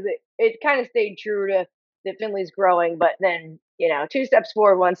liked it because it kind of stayed true to that Finley's growing, but then 2 steps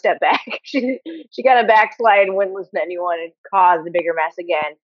forward, 1 step back. She got a backslide and wouldn't listen to anyone and caused a bigger mess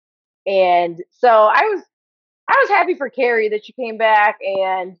again. And so I was happy for Carrie that she came back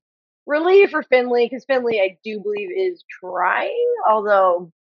and relieved for Finley because Finley I do believe is trying,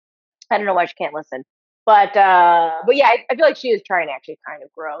 although I don't know why she can't listen. But yeah, I feel like she is trying to actually kind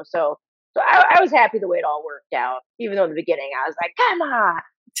of grow. So I was happy the way it all worked out. Even though in the beginning I was like, come on.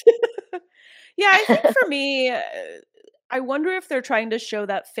 Yeah, I think for me, I wonder if they're trying to show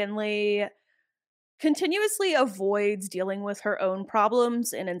that Finley continuously avoids dealing with her own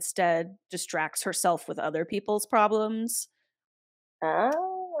problems and instead distracts herself with other people's problems.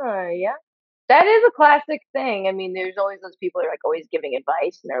 Oh, yeah. That is a classic thing. I mean, there's always those people who are like always giving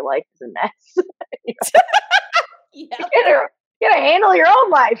advice and their life is a mess. Yeah, You gotta handle your own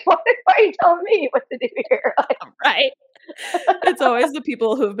life. Why are you telling me what to do here? right. It's always the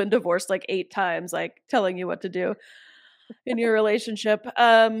people who've been divorced like 8 times, like telling you what to do in your relationship.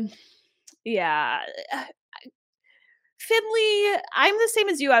 Yeah. Finley, I'm the same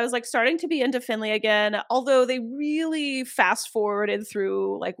as you. I was like starting to be into Finley again, although they really fast forwarded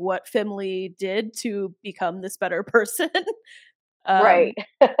through like what Finley did to become this better person. Right.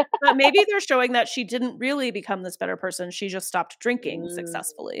 um, but maybe they're showing that she didn't really become this better person. She just stopped drinking Mm,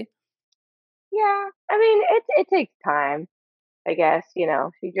 successfully. yeah. I mean, it takes time. I guess she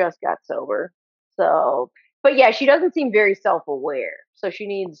just got sober. So, but yeah, she doesn't seem very self aware. So she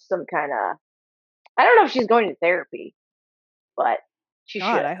needs some kind of. I don't know if she's going to therapy, but she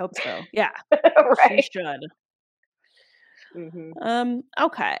God, should. I hope so. Yeah, she Right. should. Hmm.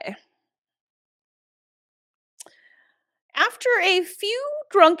 Okay. After a few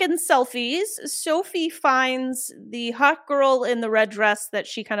drunken selfies, Sophie finds the hot girl in the red dress that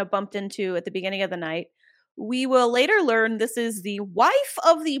she kind of bumped into at the beginning of the night. We will later learn this is the wife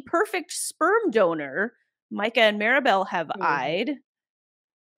of the perfect sperm donor Micah and Maribel have Hmm. eyed.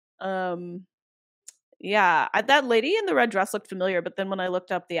 Um, yeah, that lady in the red dress looked familiar, but then when I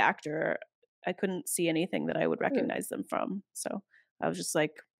looked up the actor, I couldn't see anything that I would recognize them from. So I was just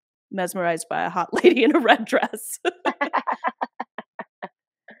like mesmerized by a hot lady in a red dress.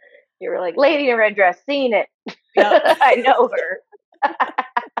 You were like, lady in a red dress, seen it. Yep. I know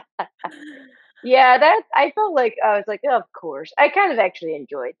her. Yeah, that I felt like I was like, of course. I kind of actually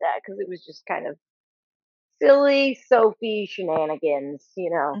enjoyed that because it was just kind of silly Sophie shenanigans.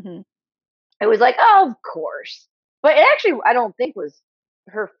 Mhm. it was like, oh, of course. But it actually, I don't think was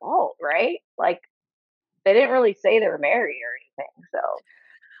her fault, right? Like, they didn't really say they were married or anything.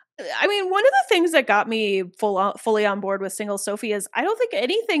 So, I mean, one of the things that got me fully on board with single Sophie is I don't think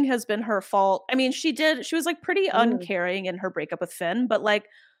anything has been her fault. I mean, she was like pretty mm, uncaring in her breakup with Finn, but like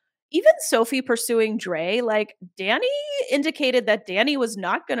even Sophie pursuing Dre, like Danny indicated that Danny was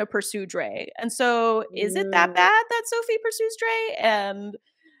not going to pursue Dre. And so is it that mm. bad that Sophie pursues Dre? And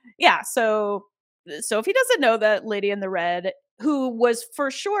yeah, so Sophie doesn't know that Lady in the Red, who was for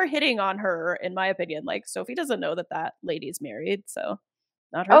sure hitting on her, in my opinion, like Sophie doesn't know that that lady's married. So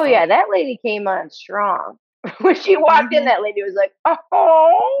not her Oh fault. yeah, that lady came on strong. When she walked in, Mhm. that lady was like,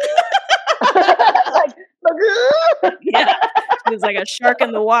 "Oh," like, Yeah. She was like a shark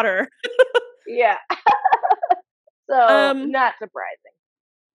in the water. yeah. So Um, not surprising.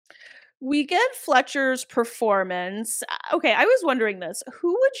 we get Fletcher's performance. Okay, I was wondering this.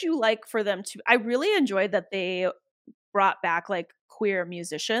 Who would you like for them to I really enjoyed that they brought back like queer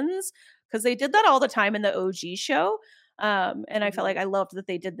musicians because they did that all the time in the OG show. And I felt like Mhm. I loved that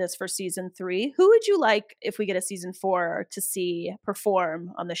they did this for season 3. Who would you like if we get a season 4 to see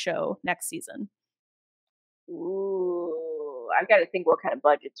perform on the show next season? Ooh, I got to think what kind of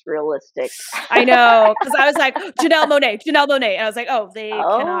budget's realistic. I know, because I was like, Janelle Monet. And I was like, oh, they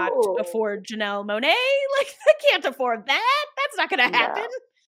cannot Oh afford Janelle Monet. Like, they can't afford that. That's not going to happen.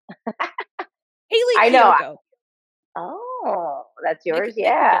 no, Haley I know. Kiyoko. Oh, that's They yours. could, they could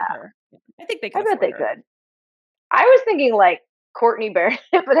Yeah, get her. I think they I could bet afford they her. could. I was thinking like Courtney Barrett,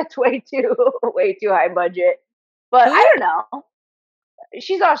 but that's way too high budget. But I Who? don't know.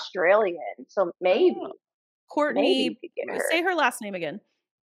 She's Australian, so Oh, maybe you Courtney. could get her. Say her last name again.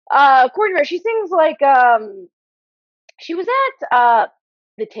 Courtney Barrett, she sings like she was at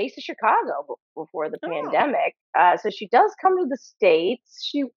the Taste of Chicago before the Oh, pandemic. So she does come to the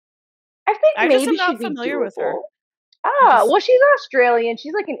States. I think I just am maybe she'd not be familiar with her. doable. I'm Ah, just well, she's Australian.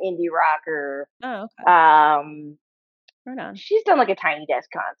 She's like an indie rocker. oh, okay. Um, Right on. she's done like a Tiny Desk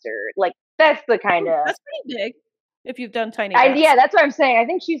concert. Like that's the kind Oh, of. that's pretty big if you've done Tiny And yeah, Desk. that's what I'm saying. I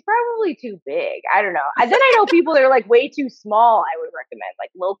think she's probably too big. I don't know. And then I know people that are like way too small. I would recommend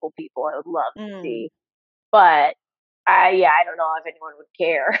like local people. I would love to Mm. see, but I don't know if anyone would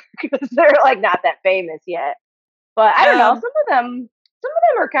care because they're like not that famous yet. But I don't know. Um, Some of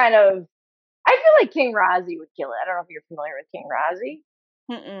them are kind of. I feel like King Rozzy would kill it. I don't know if you're familiar with King Rozzy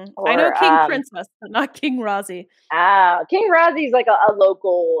I know or King Princess, but not King Rozzy. King Rozzy's like a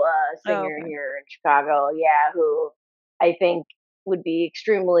local Oh, singer okay. here in Chicago. Yeah, who I think would be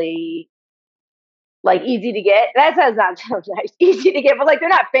extremely like easy to get. That sounds not so nice. Easy to get, but like they're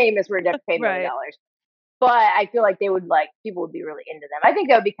not famous where they have to pay Right. $1 million. But I feel like they would like people would be really into them. I think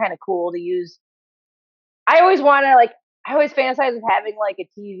that would be kind of cool to use. I always want to like. I always fantasize of having like a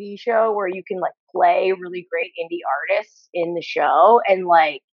TV show where you can like play really great indie artists in the show and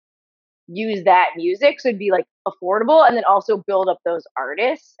like use that music so it'd be like affordable and then also build up those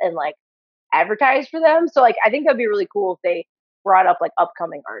artists and like advertise for them. So like I think that'd be really cool if they brought up like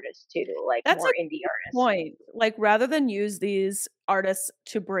upcoming artists too, like That's a more indie good artists. point. Like, rather than use these artists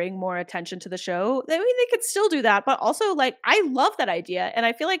to bring more attention to the show, I mean, they could still do that, but also, like, I love that idea, and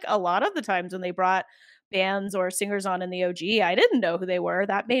I feel like a lot of the times when they brought bands or singers on in the OG, I didn't know who they were.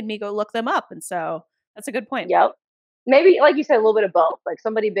 That made me go look them up, and so that's a good point. Yep. Maybe like you said, a little bit of both, like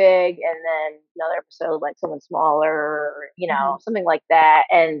somebody big and then another episode like someone smaller, or, Mhm. something like that.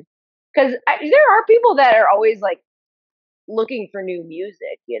 And because there are people that are always like looking for new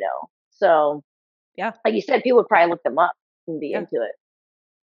music. So Yeah, like you said, people would probably look them up and be yeah. into it.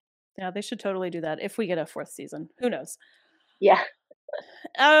 Yeah, they should totally do that if we get a 4th season. Who knows? Yeah.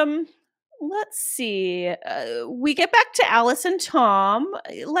 Um, let's see. We get back to Alice and Tom.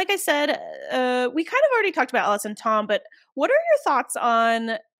 Like I said, we kind of already talked about Alice and Tom, but what are your thoughts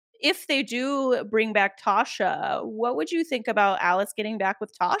on if they do bring back Tasha? What would you think about Alice getting back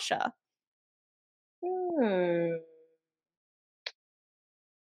with Tasha? Hmm.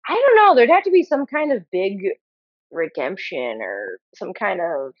 I don't know. There'd have to be some kind of big redemption or some kind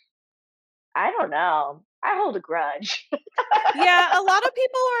of I don't know. I hold a grudge. Yeah, a lot of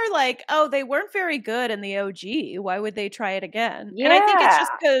people are like, "Oh, they weren't very good in the OG. Why would they try it again?" And I think it's Yeah.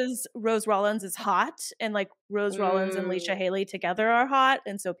 just because Rose Rollins is hot, and like Rose Rollins and Leisha Mm, Haley together are hot,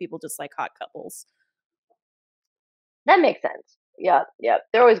 and so people just like hot couples. that makes sense. Yep, yep.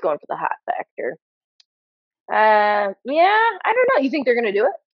 They're always going for the hot factor. Yeah, I don't know. You think they're gonna do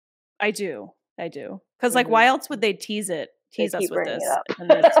it? I do. I do. Because like, Hmm. why else would they They tease us keep with bringing it this up. in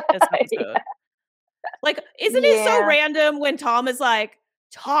this Yeah. episode? Like, isn't it so Yeah. random when Tom is like,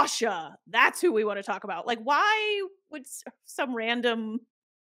 Tasha, that's who we want to talk about? Like, why would some random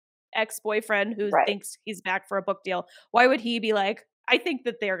ex-boyfriend who Right. thinks he's back for a book deal. Why would he be like, I think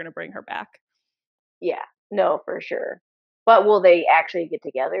that they're going to bring her back? Yeah. No, for sure. But will they actually get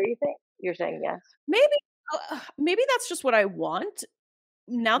together, you think? You're saying yes? Maybe that's just what I want.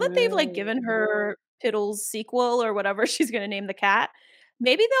 Now that they've like Mm. given her Piddles sequel or whatever she's going to name the cat,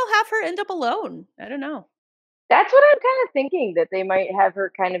 maybe they'll have her end up alone. I don't know. That's what I'm kind of thinking, that they might have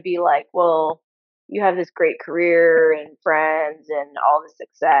her kind of be like, well, you have this great career and friends and all the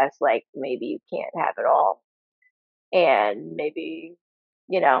success, like maybe you can't have it all. And maybe,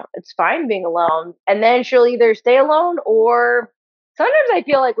 it's fine being alone. And then she'll either stay alone, or sometimes I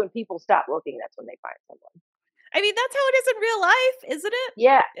feel like when people stop looking, that's when they find someone. I mean, that's how it is in real life, isn't it?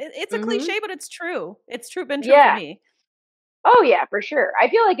 Yeah. It's a Mhm. cliche, but it's true. Been true for Yeah. me. Oh yeah, for sure. I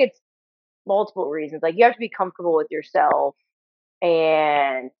feel like it's multiple reasons. Like you have to be comfortable with yourself,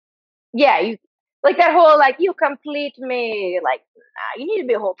 and yeah, you like that whole like you complete me. Like nah, you need to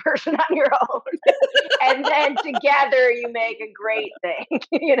be a whole person on your own, and then together you make a great thing.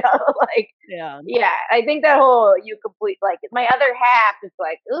 Like Yeah. yeah, I think that whole you complete like my other half is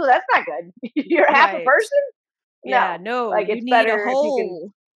like, ooh, that's not good. You're half a Right. person. Yeah, No, no, like you it's need a better if you can.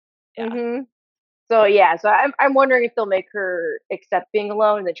 whole. Yeah. hmm So yeah, so I'm wondering if they'll make her accept being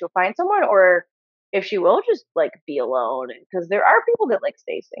alone and then she'll find someone, or if she will just like be alone. Because there are people that like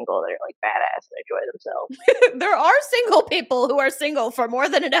stay single that are like badass and enjoy There are single people who are single for more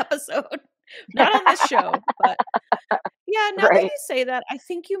than an episode. Not on this show, but yeah, now that themselves. you say that, I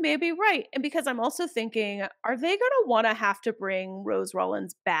think you may be right. And because I'm also thinking, are they going to want to have to bring Rose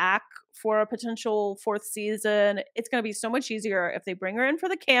Rollins back for a potential fourth season? It's going to be so much easier if they bring her in for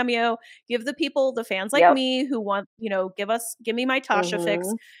the cameo, give the people, the fans like Yep. me who want, give me my Tasha fix,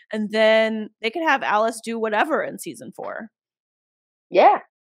 hmm and then they could have Alice do whatever in season 4. Yeah,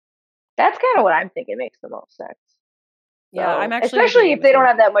 that's kind of what I'm thinking makes the most sense. Yeah, I'm So, actually especially agreeing if with they don't you.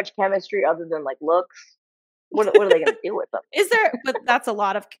 have that much chemistry other than like looks, what are they going to do with them? Is there, but that's a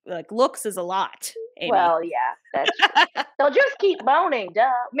lot of like looks is a lot, Amy. Well, yeah, that's true. They'll just keep boning, duh.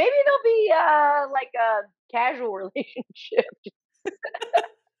 Maybe they'll be like a casual relationship.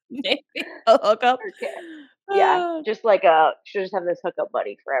 Maybe a hookup. Okay. Yeah, Uh, just she'll just have this hookup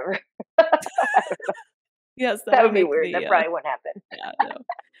buddy forever. yes, that That would would be make weird. the That probably wouldn't happen. yeah, no.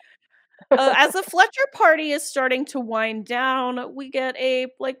 As the Fletcher party is starting to wind down, we get a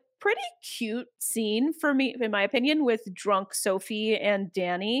like pretty cute scene for me, in my opinion, with drunk Sophie and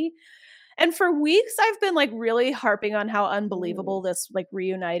Danny. And for weeks, I've been like really harping on how unbelievable Mm. this like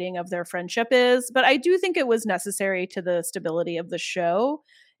reuniting of their friendship is. But I do think it was necessary to the stability of the show.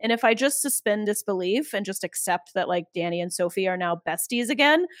 And if I just suspend disbelief and just accept that like Danny and Sophie are now besties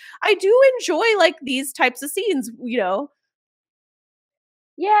again, I do enjoy like these types of scenes.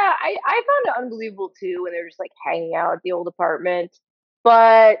 Yeah, I found it unbelievable too when they're just like hanging out at the old apartment.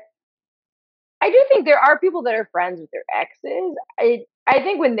 But I do think there are people that are friends with their exes. I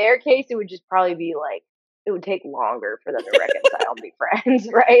think in their case it would just probably be like it would take longer for them to reconcile and be friends,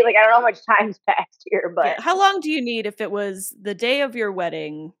 right? Like I don't know how much time's passed here, Yeah. but How long do you need if it was the day of your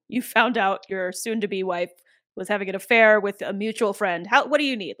wedding, you found out your soon to be wife was having an affair with a mutual friend? What do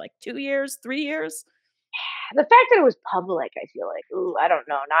you need? Like 2 years, 3 years? the fact that it was public, I feel like, ooh, I don't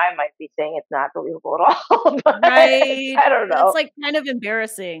know. Now I might be saying it's not believable at all, but Right. I don't It's know. like kind of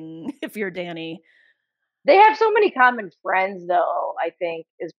embarrassing if you're Danny. They have so many common friends, though, I think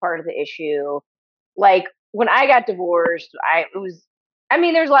is part of the issue. Like when I got divorced, I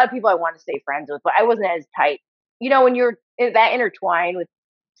mean, there's a lot of people I want to stay friends with, but I wasn't as tight. When you're that intertwined with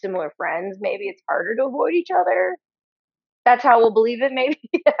similar friends, maybe it's harder to avoid each other. That's how we'll believe it, maybe.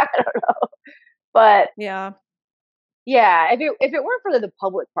 I don't know. But Yeah. yeah, if it weren't for the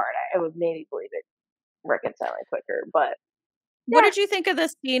public part, I would maybe believe it reconciling quicker. But What yeah, did you think of the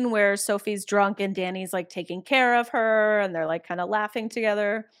scene where Sophie's drunk and Danny's like taking care of her and they're like kind of laughing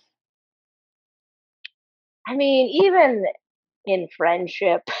together? I mean, even in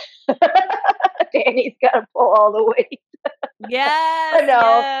friendship, Danny's got to pull all the weight. Yes, But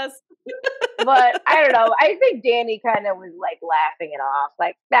no, yes. but I don't know. I think Danny kind of was like laughing it off,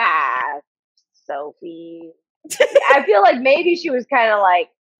 like, ah, Sophie. I feel like maybe she was kind of like,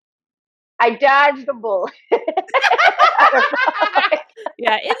 I dodged the bullet. I don't know, like,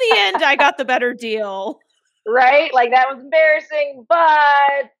 Yeah, in the end, I got the better deal. right? Like that was embarrassing, but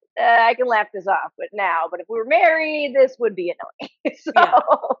I can laugh this off. But if we were married, this would be annoying. So Yeah.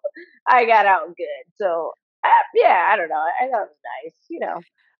 I got out good. So yeah, I don't know. I thought it was nice.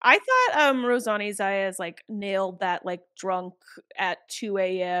 I thought Rosani Zayas like nailed that like drunk at 2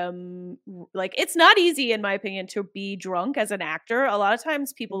 a.m. Like it's not easy in my opinion to be drunk as an actor. A lot of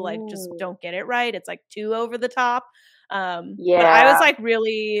times people like just Mm, don't get it right. It's like too over the top. But I was like,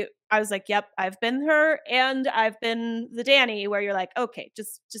 really, I was like, yep, I've been her and I've been the Danny where you're like, okay,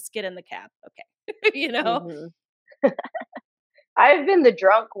 just get in the cab. Okay. You know? Mm-hmm. I've been the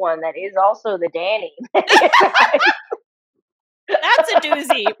drunk one that is also the Danny. That's a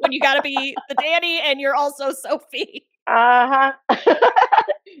doozy when you got to be the Danny and you're also Sophie. Uh-huh.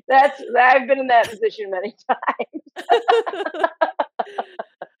 I've been in that position many times.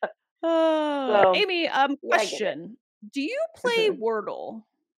 So, Amy, question. Do you play Mhm. Wordle?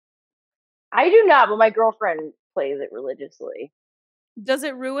 I do not, but my girlfriend plays it religiously. Does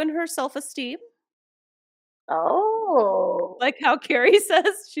it ruin her self-esteem? Oh. Like how Carrie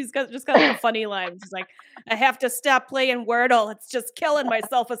says, she's just got like a funny line. She's like, I have to stop playing Wordle. It's just killing my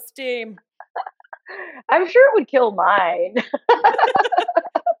self-esteem. I'm sure it would kill mine.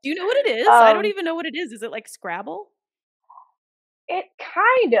 Do you know what it is? I don't even know what it is. Is it like Scrabble? It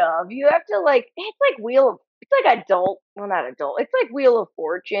kind of. You have to it's like not adult. It's like Wheel of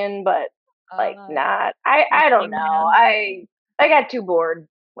Fortune, but like not. I don't know. I got too bored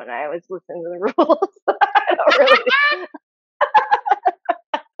when I was listening to the rules. I don't really.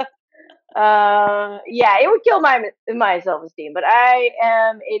 Yeah, it would kill my self esteem, but I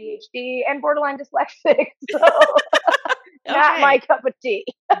am ADHD and borderline dyslexic, so not my cup of tea.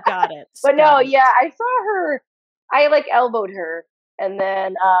 Got it. But no, yeah, I saw her. I elbowed her, and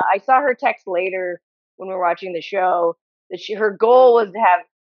then I saw her text later when we were watching the show that her goal was to have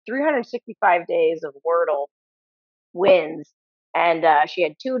 365 days of Wordle wins, and she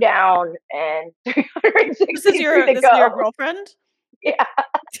had 2 down and 360 This is your girlfriend? Yeah.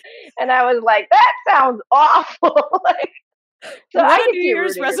 And I was like, that sounds awful. So what a New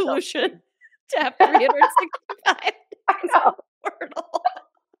Year's resolution to have 365 I know. Wordle.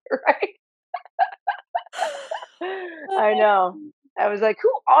 Right? I know. I was like,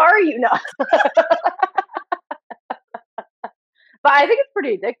 who are you? No. But I think it's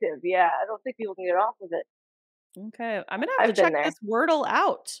pretty addictive. Yeah. I don't think people can get off with it. Okay. I'm going to have to check this Wordle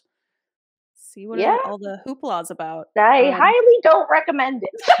out. See what all the hoopla's about. I highly don't recommend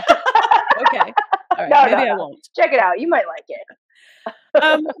it. Okay. All right. Maybe I won't. Check it out. You might like it.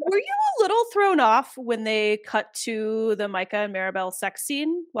 Were you a little thrown off when they cut to the Micah and Maribel sex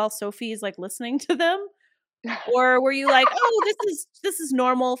scene while Sophie's like listening to them? Or were you like, oh, this is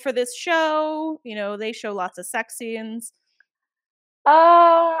normal for this show? You know, they show lots of sex scenes.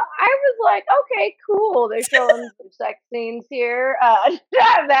 I was like, okay, cool. They're showing some sex scenes here.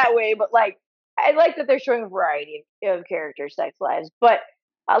 Not that way, but like, I like that they're showing a variety of characters' sex lives, but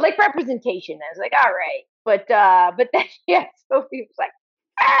like representation. I was like, all right, but then yeah, Sophie was like,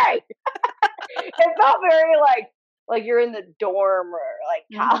 hey, it felt very like you're in the dorm or like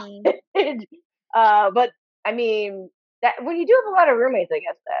college. But I mean, that when you do have a lot of roommates, I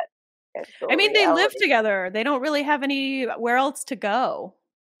guess that. I mean, they live together. They don't really have anywhere else to go.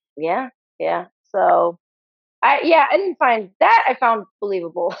 Yeah. So, I didn't find that. I found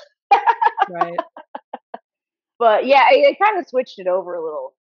believable. Right. But yeah, I kind of switched it over a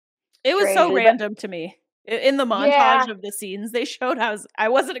little. It was so random to me. In the montage of the scenes they showed, I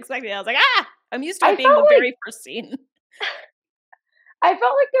wasn't expecting it. I was like, I'm used to it being the very first scene. I felt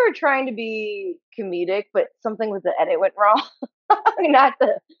like they were trying to be comedic, but something with the edit went wrong. Not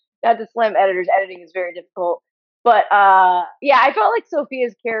to slam editors. Editing is very difficult. But yeah, I felt like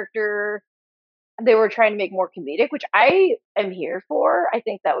Sophia's character, they were trying to make more comedic, which I am here for. I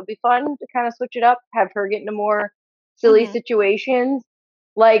think that would be fun to kind of switch it up, have her get into more silly situations.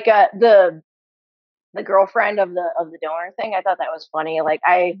 Like the girlfriend of the donor thing. I thought that was funny. Like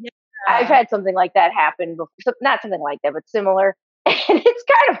I've had something like that happen before. Not something like that, but similar. And it's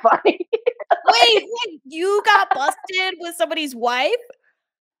kind of funny. Wait, you got busted with somebody's wife?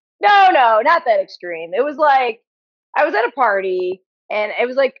 No, not that extreme. It was like I was at a party and it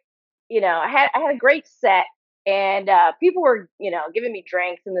was like, I had a great set and people were, giving me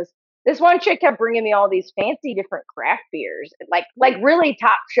drinks, and this one chick kept bringing me all these fancy different craft beers, like really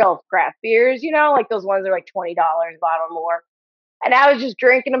top shelf craft beers, like those ones that are like $20 a bottle more. And I was just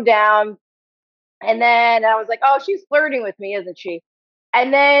drinking them down. And then I was like, oh, she's flirting with me, isn't she?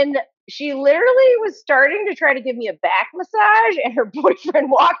 And then she literally was starting to try to give me a back massage, and her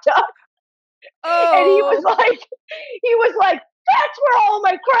boyfriend walked up. Oh. And he was like, that's where all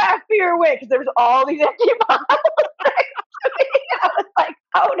my craft beer went, because there was all these empty bottles next to me. I was like,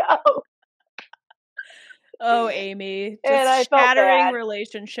 oh no. Oh, Amy, just shattering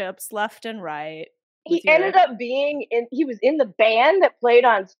relationships left and right. He ended up he was in the band that played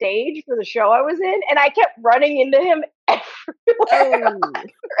on stage for the show I was in, and I kept running into him everywhere the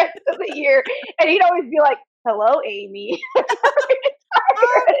rest of the year. And he'd always be like, hello, Amy.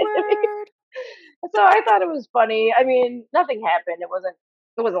 So I thought it was funny. I mean, nothing happened. It wasn't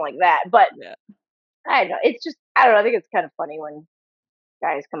like that. But Yeah. I don't know. It's just I don't know. I think it's kind of funny when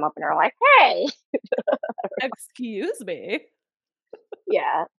guys come up and are like, "Hey." Excuse me.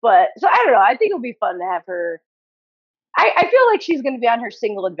 Yeah. But so I don't know. I think it'll be fun to have her. I feel like she's going to be on her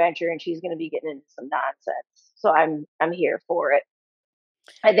single adventure and she's going to be getting into some nonsense. So I'm here for it.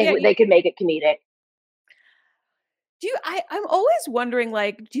 I Yeah, think they could make it comedic. I'm always wondering,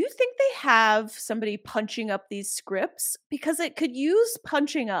 like, do you think they have somebody punching up these scripts? Because it could use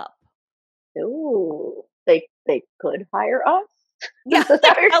punching up. Ooh, they could hire us. Yeah, Is that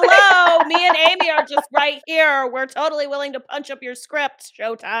like, what you're saying? hello, me and Amy are just right here. We're totally willing to punch up your script.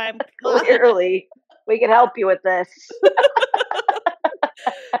 Showtime. Come on. Clearly, we can help you with this.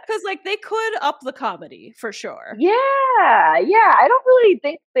 Because, like, they could up the comedy for sure. Yeah. I don't really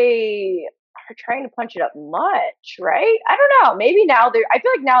think they are trying to punch it up much, right? I don't know. Maybe now I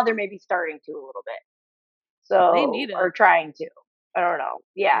feel like now they're maybe starting to a little bit. They So, need it. or trying to. I don't know.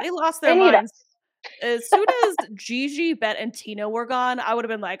 Yeah. They lost They their need minds. us. As soon as Gigi, Bet, and Tina were gone, I would have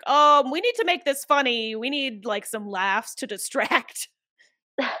been like, oh, we need to make this funny. We need, like, some laughs to distract.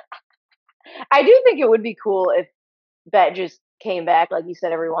 I do think it would be cool if Bet just came back, like you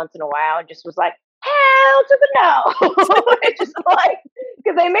said, every once in a while and just was like, hell to the no. It's just like,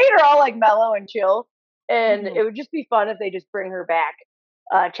 because they made her all like mellow and chill. And Mhm. it would just be fun if they just bring her back,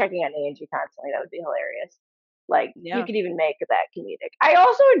 checking on Angie constantly. That would be hilarious. Like, you Yeah. could even make that comedic. I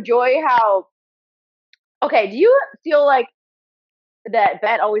also enjoy how, okay, do you feel like that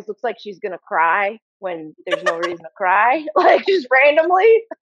Bet always looks like she's going to cry when there's no reason to cry? Like, just randomly?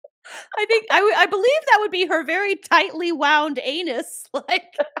 I think I believe that would be her very tightly wound anus.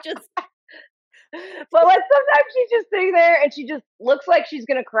 Like, just But like sometimes she's just sitting there and she just looks like she's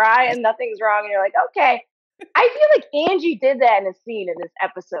gonna cry and nothing's wrong, and you're like, okay. I feel like Angie did that in a scene in this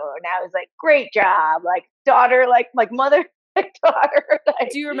episode, and I was like, great job, like daughter, like mother, like daughter.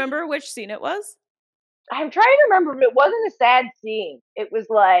 Like, do you remember which scene it was? I'm trying to remember, but it wasn't a sad scene. It was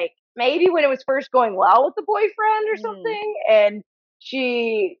like maybe when it was first going well with the boyfriend or Mm. something, and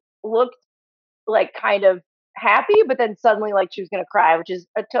she looked like kind of happy, but then suddenly like she was gonna cry, which is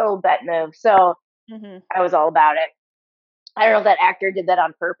a total Bet move. So Mhm. I was all about it. I don't know if that actor did that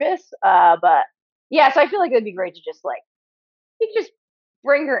on purpose, but yeah. So I feel like it'd be great to just like you could just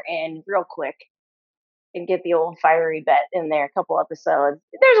bring her in real quick and get the old fiery Bet in there. A couple episodes.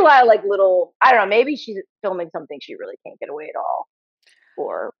 There's a lot of like little. I don't know. Maybe she's filming something she really can't get away at all,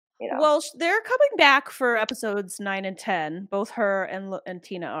 or you know. Well, they're coming back for episodes 9 and 10. Both her and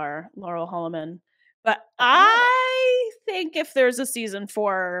Tina are, Laurel Holloman. But Oh. I think if there's a season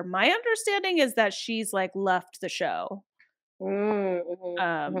 4, my understanding is that she's like left the show.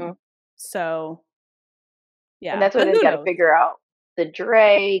 Mm-hmm. So And yeah, that's why but they've who got to knows? figure out the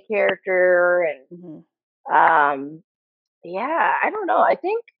Dre character and Mhm. yeah. I don't know. I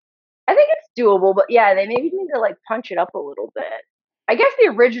think it's doable, but yeah, they maybe need to like punch it up a little bit. I guess the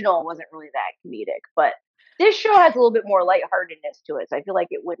original wasn't really that comedic, but this show has a little bit more lightheartedness to it, so I feel like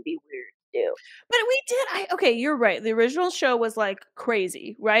it wouldn't be weird to do. But we did okay, you're right. The original show was like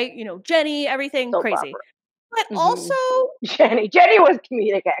crazy, right? You know, Jenny, everything Soap crazy. opera. But Hmm. also Jenny was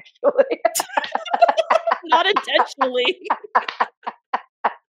comedic actually. not intentionally.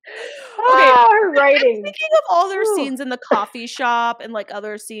 Okay, Oh, her I'm writing. thinking of all their Ooh. scenes in the coffee shop and, like,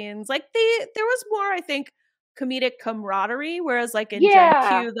 other scenes, like, there was more, I think, comedic camaraderie, whereas, like, in Gen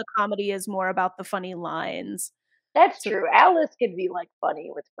Yeah, Q, the comedy is more about the funny lines. that's So true. Alice could be like funny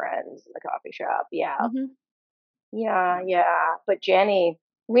with friends in the coffee shop. Yeah, mhm. yeah. But Jenny,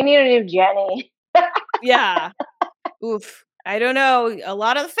 we need a new Jenny. Yeah. Oof. I don't know, a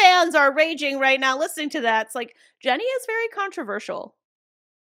lot of the fans are raging right now listening to that. It's like, Jenny is very controversial.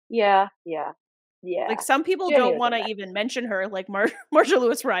 Yeah. Like, some people Jenny don't was a wanna mess. even mention her, like Marsha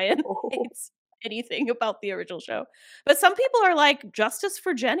Lewis Ryan Oh. hates anything about the original show. But some people are like, "Justice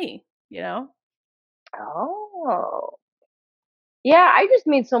for Jenny," you know? Oh. Yeah, I just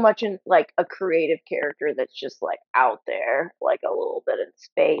mean so much in like a creative character that's just like out there, like a little bit in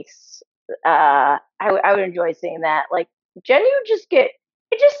space. I would enjoy seeing that. Like Jenny would just get.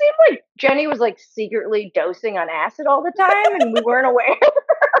 It just seemed like Jenny was like secretly dosing on acid all the time, and we weren't aware.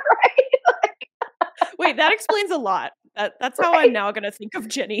 Wait, that explains a lot. That's how I'm Right? now gonna think of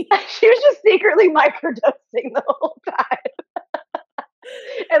Jenny. She was just secretly microdosing the whole time,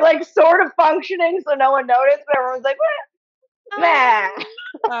 and like sort of functioning, so no one noticed. But everyone's like, "What?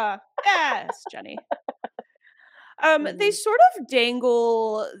 Nah." Yes, Jenny. They Mhm. sort of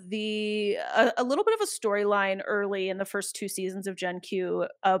dangle a little bit of a storyline early in the first 2 seasons of Gen Q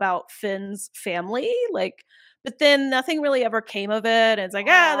about Finn's family, like, but then nothing really ever came of it, and it's like,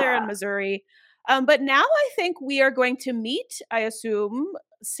 they're in Ah, Missouri. But now I think we are going to meet, I assume,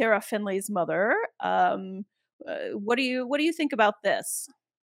 Sarah Finley's mother. What do you think about this?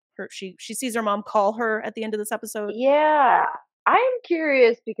 She sees her mom call her at the end of this episode. Yeah, I'm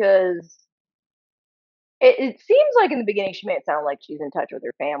curious because it seems like in the beginning she made it sound like she's in touch with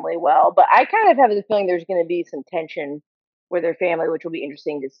her family well, but I kind of have the feeling there's going to be some tension with her family, which will be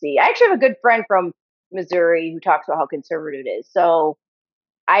interesting to see. I actually have a good friend from Missouri who talks about how conservative it is. So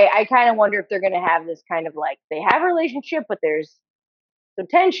I kind of wonder if they're going to have this kind of like they have a relationship, but there's some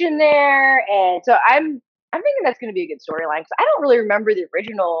tension there, and so I'm thinking that's going to be a good storyline because I don't really remember the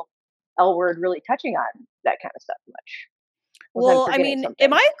original L Word really touching on that kind of stuff much. Unless I'm Well, I forgetting mean, am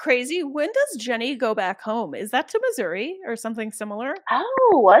something. I crazy? When does Jenny go back home? Is that to Missouri or something similar?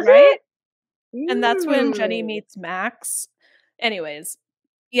 Oh, was Right? it? And that's when Jenny Mm, meets Max. Anyways,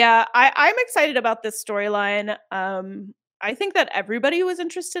 yeah, I'm excited about this storyline. I think that everybody was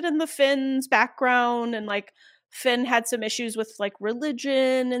interested in the Finn's background, and like Finn had some issues with like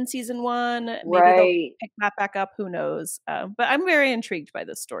religion in season 1. Maybe they'll right. pick that back up. Who knows? But I'm very intrigued by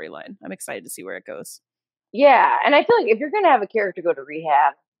this storyline. I'm excited to see where it goes. Yeah, and I feel like if you're gonna have a character go to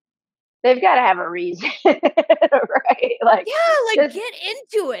rehab, they've got to have a reason, right? Like Yeah, like this. get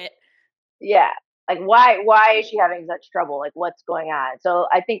into it. Yeah. Like why is she having such trouble? Like what's going on? So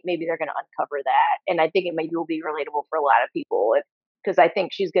I think maybe they're gonna uncover that. And I think it maybe will be relatable for a lot of people because I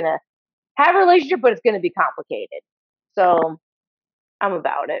think she's gonna have a relationship, but it's gonna be complicated. So I'm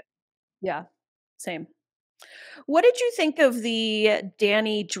about it. Yeah, same. What did you think of the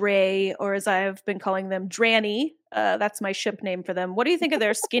Danny Dre, or as I've been calling them, Dranny? That's my ship name for them. What do you think of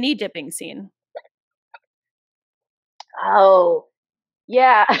their skinny dipping scene? Oh,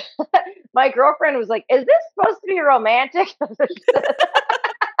 yeah. My girlfriend was like, "Is this supposed to be romantic?"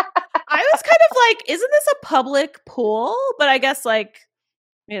 I was kind of like, isn't this a public pool? But I guess like,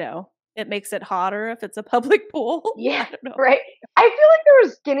 it makes it hotter if it's a public pool. Yeah, I don't know. right. I feel like there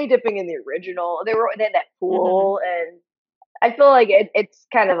was skinny dipping in the original. They were in that Hmm. pool, and I feel like it's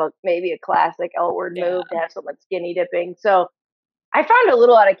kind of maybe a classic L word Yeah. move to have someone skinny dipping. So I found it a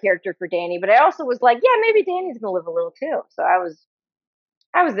little out of character for Danny, but I also was like, yeah, maybe Danny's gonna live a little too. So I was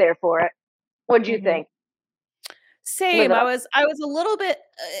there for it. What'd you Hmm. think? Live Same. it I up. was I was a little bit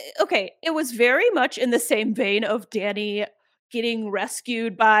okay. It was very much in the same vein of Danny getting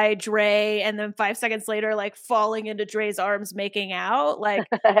rescued by Dre, and then 5 seconds later, like falling into Dre's arms, making out. Like,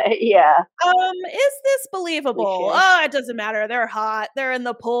 Yeah, is this believable? cliche. Oh, it doesn't matter. They're hot. They're in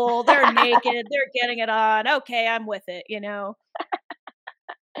the pool. They're naked. They're getting it on. Okay, I'm with it.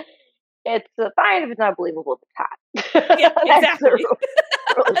 It's fine if it's not believable if it's hot. Yeah, That's the exactly. rule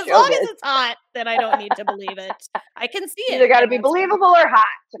of As long as showbiz. it's hot, then I don't need to believe it. I can see You it, either got to and be that's believable or hot.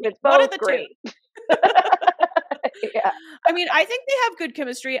 If yeah, it's one of both, the two. great. Yeah. I mean, I think they have good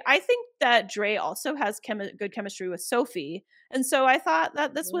chemistry. I think that Dre also has good chemistry with Sophie. And so I thought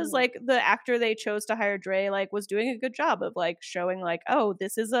that this was Mm. like the actor they chose to hire Dre like was doing a good job of like showing like, oh,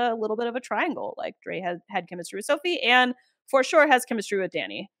 this is a little bit of a triangle. Like Dre has had chemistry with Sophie and for sure has chemistry with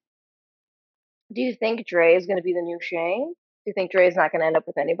Danny. Do you think Dre is going to be the new Shane? Do you think Dre is not going to end up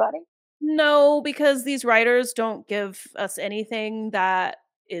with anybody? No, because these writers don't give us anything that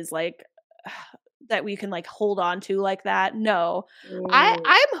is like that we can like hold on to like that. No. Mm.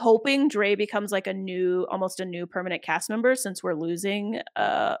 I'm hoping Dre becomes like almost a new permanent cast member since we're losing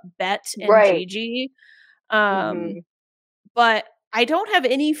Bet and Right. Gigi. Um Hmm. but I don't have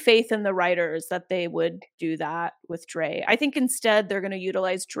any faith in the writers that they would do that with Dre. I think instead they're going to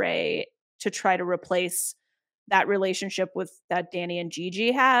utilize Dre to try to replace that relationship with that Danny and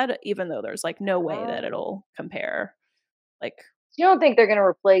Gigi had, even though there's like no way that Oh. it'll compare. Like You don't think they're going to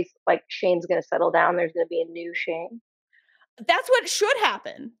replace, like, Shane's going to settle down? There's going to be a new Shane? that's what should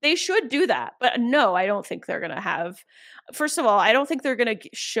happen. They should do that. But no, I don't think they're going to have. First of all, I don't think they're going to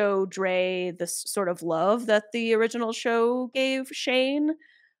show Dre this sort of love that the original show gave Shane.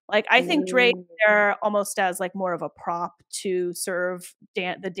 Like I think Dre's Mm. there almost as like more of a prop to serve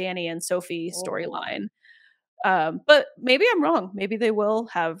the Danny and Sophie Mm. storyline. But maybe I'm wrong. Maybe they will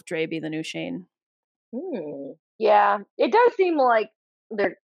have Dre be the new Shane. Hmm. Yeah, it does seem like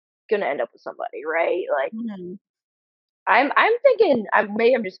they're gonna end up with somebody, right? Like, Mhm. I'm thinking,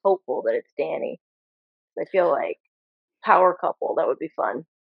 maybe I'm just hopeful that it's Danny. I feel like power couple, that would be fun.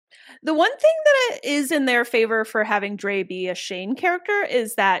 The one thing that is in their favor for having Dre be a Shane character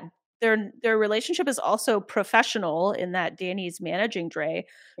is that their relationship is also professional in that Danny's managing Dre.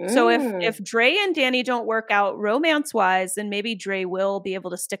 So if Mm. Dre and Danny don't work out romance wise, then maybe Dre will be able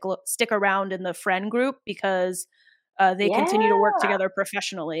to stick around in the friend group because they continue to work Yeah, together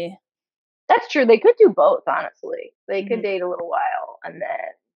professionally. that's true. They could do both, honestly. They could Mhm. date a little while and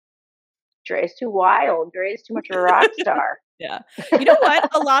then Dre's too wild. Dre's too much of a rock star. Yeah. You know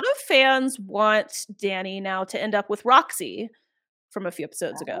what? A lot of fans want Danny now to end up with Roxy from a few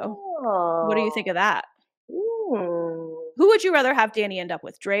episodes ago. What do you think of that? Ooh. Who would you rather have Danny end up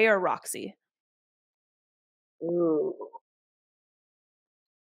with, Dre or Roxy? Ooh.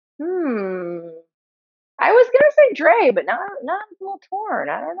 I was gonna say Dre, but not a little torn.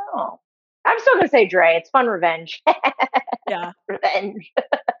 I don't know. I'm still gonna say Dre. It's fun revenge. Yeah. Revenge.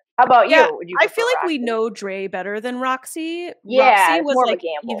 How about Yeah, you? Would you I feel like Roxy? we know Dre better than Roxy. Yeah, Roxy it's was more of a like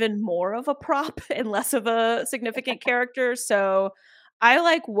gamble. even more of a prop and less of a significant character. So I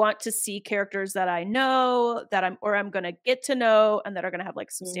like want to see characters that I know that I'm gonna get to know and that are gonna have like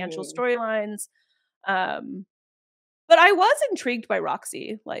substantial storylines. But I was intrigued by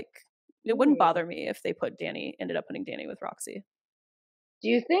Roxy. Like it wouldn't bother me if they ended up putting Danny with Roxy. Do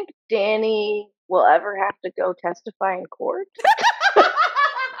you think Danny will ever have to go testify in court?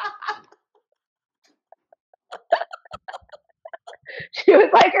 She was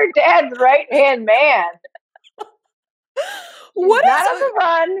like her dad's right-hand man. She's not on the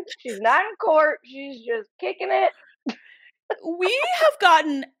run. She's not in court. She's just kicking it. We have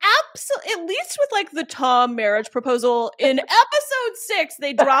gotten at least with like the Tom marriage proposal in episode 6,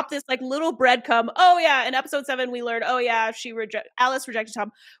 they dropped this like little breadcrumb. Oh yeah, in episode 7 we learned, oh yeah, Alice rejected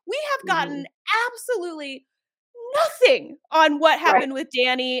Tom. We have gotten absolutely nothing on what happened with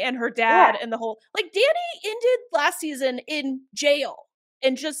Danny and her dad and the whole, like Danny ended last season in jail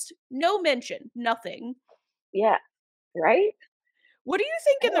and just no mention, nothing. Yeah. Right? What do you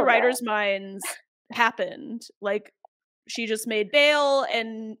think in the writers' minds happened? Like she just made bail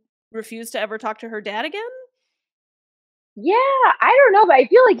and refused to ever talk to her dad again? Yeah, I don't know, but I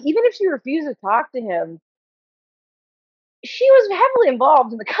feel like even if she refused to talk to him, she was heavily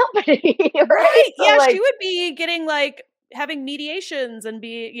involved in the company, right? So, Yeah, like, she would be getting like having mediations and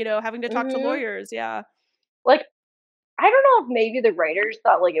be, having to talk to lawyers. Yeah. Like, I don't know if maybe the writers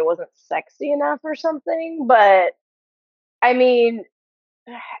thought like it wasn't sexy enough or something, but I mean,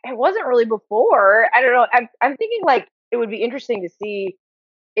 it wasn't really before. I don't know. I'm thinking like it would be interesting to see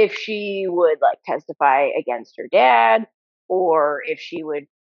if she would like testify against her dad or if she would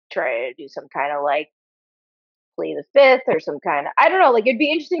try to do some kind of like plead the fifth or some kind of, I don't know, like it'd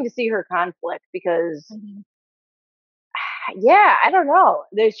be interesting to see her conflict because yeah, I don't know.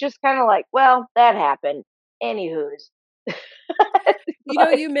 There's just kind of like, well, that happened. Anywho's.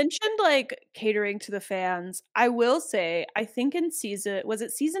 You mentioned like catering to the fans. I will say, I think in season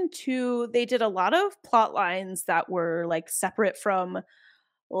 2, they did a lot of plot lines that were like separate from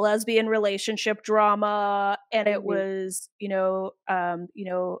lesbian relationship drama. And it was,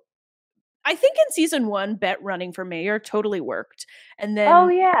 I think in season 1, Bet running for mayor totally worked. And then,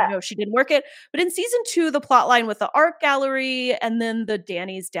 she didn't work it. But in season 2, the plot line with the art gallery and then the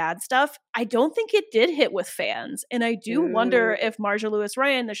Danny's dad stuff, I don't think it did hit with fans. And I do wonder if Marja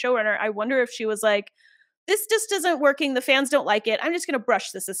Lewis-Ryan, the showrunner, I wonder if she was like, this just isn't working. The fans don't like it. I'm just going to brush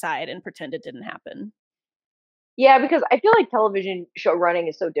this aside and pretend it didn't happen. Yeah, because I feel like television show running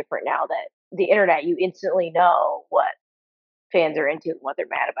is so different now that the internet, you instantly know what fans are into and what they're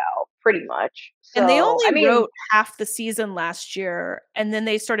mad about, pretty much. So, and they only wrote half the season last year, and then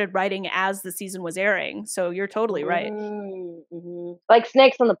they started writing as the season was airing. So you're totally right. Like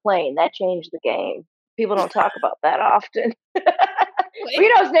Snakes on the Plane, that changed the game. People don't talk about that often.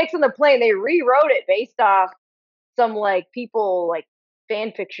 Snakes on the Plane, they rewrote it based off some like people like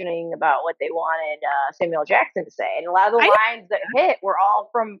fan fictioning about what they wanted Samuel Jackson to say, and a lot of the lines that hit were all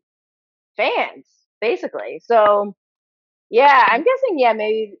from fans, basically. So. Yeah, I'm guessing,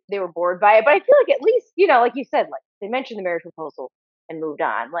 maybe they were bored by it, but I feel like at least, like you said, like they mentioned the marriage proposal and moved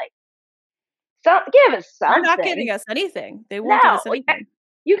on. Like, give us something. They're not giving us anything. They won't give us anything.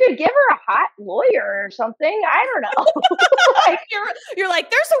 You could give her a hot lawyer or something. I don't know. Like, you're like,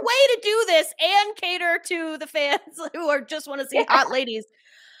 there's a way to do this and cater to the fans who just want to see hot ladies.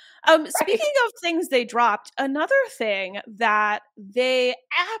 Speaking of things they dropped, another thing that they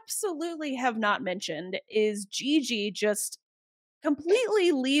absolutely have not mentioned is Gigi just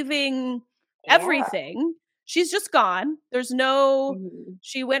completely leaving everything. She's just gone. There's no,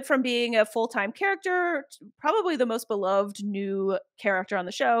 she went from being a full-time character to probably the most beloved new character on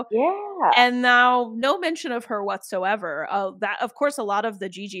the show. Yeah. And now no mention of her whatsoever. That, of course, a lot of the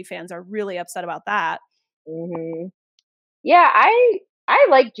Gigi fans are really upset about that. Yeah, I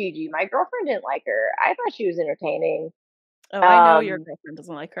like Gigi. My girlfriend didn't like her. I thought she was entertaining. Oh, I know your girlfriend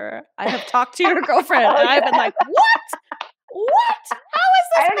doesn't like her. I have talked to your girlfriend and I've been like, what? What? How is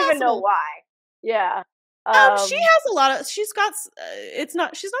this I don't possible? even know why. Yeah. She has a lot of, she's not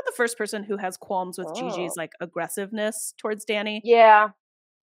the first person who has qualms with Gigi's like aggressiveness towards Danny. Yeah.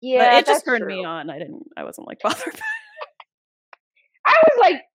 Yeah, But it just that's turned me true. on. I wasn't like bothered. I was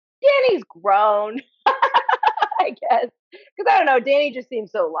like, Danny's grown, I guess. Because I don't know, Danny just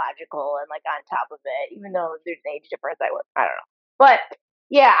seems so logical and like on top of it, even though there's an age difference. I don't know. But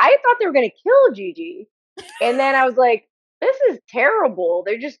yeah, I thought they were going to kill Gigi. And then I was like, this is terrible.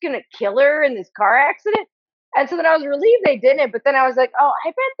 They're just going to kill her in this car accident. And so then I was relieved they didn't. But then I was like, oh, I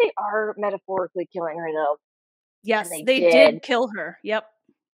bet they are metaphorically killing her though. And Yes, they they did. did kill her. Yep.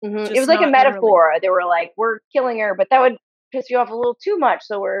 It was Just like a not literally. metaphor. They were like, we're killing her, but that would piss you off a little too much.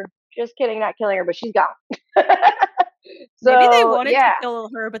 So we're just kidding, not killing her, but she's gone. Maybe they So wanted to yeah, kill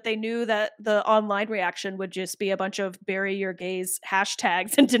her, but they knew that the online reaction would just be a bunch of bury your gays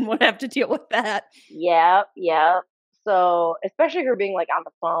hashtags and didn't want to have to deal with that. yeah. So especially her being like on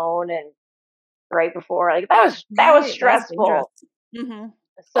the phone and right before, like that was Right, that was dangerous. stressful. Mhm.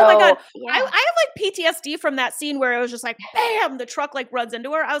 Oh my god. So I yeah, have like PTSD from that scene where it was just like bam, the truck like runs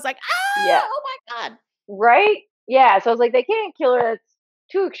into her. I was like, yeah, "Ah, oh my god." right, yeah. So I was like, they can't kill her. It's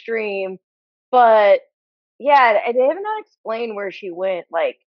too extreme. But yeah, and they have not explained where she went.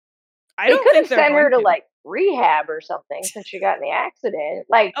 Like I they don't could have think they're sent going her to to. like rehab or something since she got in the accident,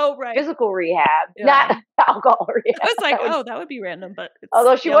 like Oh, right. physical rehab, Yeah. not alcohol I was rehab. like, That would, "Oh, that would be random," but it's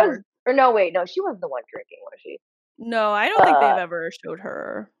although she the L was, word. or no, wait, no, she wasn't the one drinking, was she? No, I don't think they've Uh, ever showed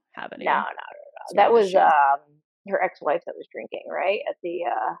her have no, any sort that of was issues. her ex-wife that was drinking, right? At the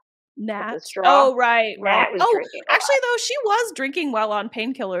Nat. straw. Oh, right, right. Nat was Oh, drinking a actually, lot. though, she was drinking while on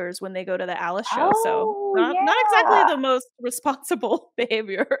painkillers when they go to the Alice show, so Oh not exactly yeah. the most responsible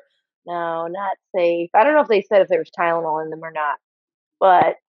behavior. No, not safe. I don't know if they said if there was Tylenol in them or not,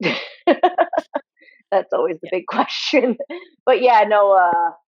 but that's always the Yeah. big question. But yeah,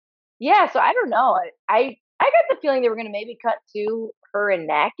 no, yeah, so I don't know. I got the feeling they were gonna maybe cut to her and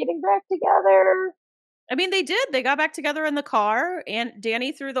Nat getting back together. I mean, they did. They got back together in the car, and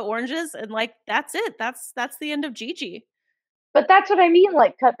Danny threw the oranges, and, like, that's it. That's the end of Gigi. But that's what I mean,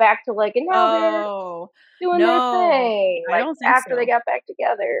 like cut back to like, and now they're Oh, doing their no. thing, I like don't think after they so. got back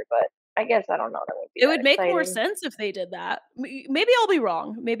together. But I guess I don't know, that wouldn't be It that would make more exciting. sense if they did that. Maybe I'll be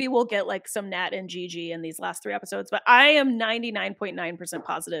wrong. Maybe we'll get, like, some Nat and Gigi in these last 3 episodes, but I am 99.9%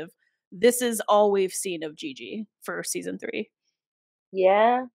 positive this is all we've seen of Gigi for season 3.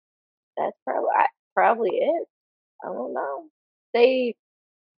 Yeah, that's probably it. I don't know. They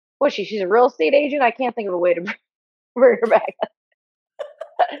was she's a real estate agent? I can't think of a way to bring her back.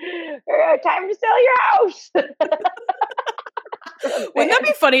 Time to sell your house. Wouldn't that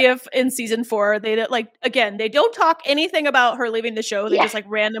be funny if in season 4 they don't, like, again, they don't talk anything about her leaving the show. They Yeah. just like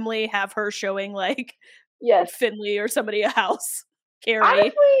randomly have her showing like Yes. Finley or somebody a house. Carrie.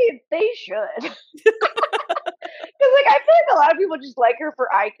 Honestly, they should. Because like I feel like a lot of people just like her for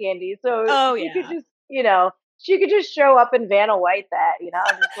eye candy. So Oh she could yeah. just, she could just show up in Vanna White that,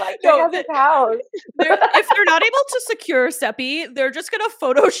 just like check No, out this house. if they're not able to secure Seppi, they're just gonna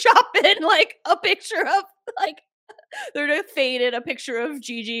Photoshop in like a picture of like they're gonna fade in a picture of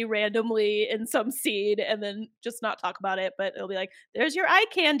Gigi randomly in some scene and then just not talk about it. But it'll be like, "There's your eye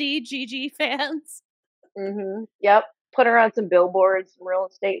candy, Gigi fans." Yep. Put her on some billboards, some real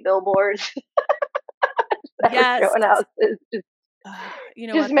estate billboards. That are Yes. showing houses. You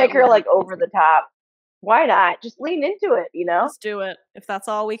know Just what? make That would her be like over the amazing. top. Why not? Just lean into it? Just do it. If that's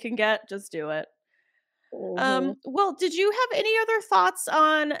all we can get, just do it. Hmm. Well, did you have any other thoughts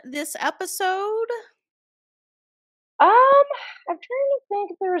on this episode? I'm trying to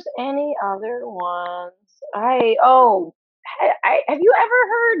think if there's any other ones. Have you ever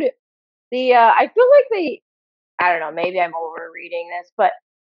heard I feel like I don't know, maybe I'm overreading this, but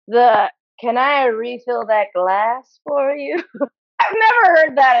the can I refill that glass for you? I've never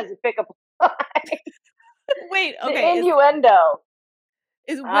heard that as a pickup line. Wait, The okay. innuendo.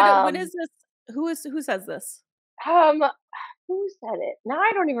 Is when Um, is this? Who says this? um, who said it? Now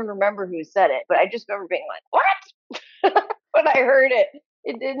I don't even remember who said it, but I just remember being like, "What?" when I heard it.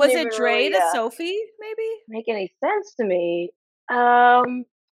 It didn't Was even it Dre really to Sophie? Maybe make any sense to me. I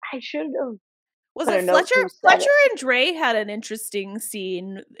should have was put a it note Fletcher? who said Fletcher it. and Dre had an interesting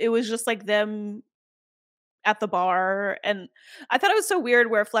scene. It was just like them at the bar, and I thought it was so weird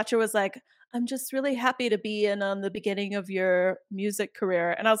where Fletcher was like, "I'm just really happy to be in on the beginning of your music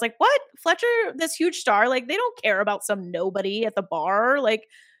career," and I was like, "What? Fletcher, this huge star? Like they don't care about some nobody at the bar? Like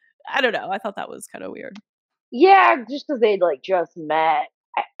I don't know. I thought that was kind of weird." Yeah, just because they'd like just met.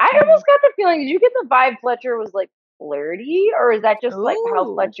 I Mhm. almost got the feeling. Did you get the vibe Fletcher was like flirty, or is that just like how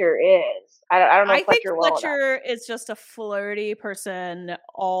Ooh. Fletcher is? I don't know I think Fletcher well enough. Fletcher is just a flirty person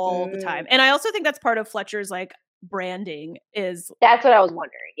all the Mm, time. And I also think that's part of Fletcher's like branding is, that's what I was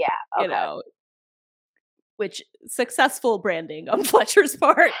wondering. Yeah. you Okay. know, which successful branding on Fletcher's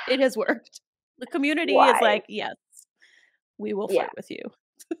part. It has worked. The community is Why? like, yes, we will flirt with you.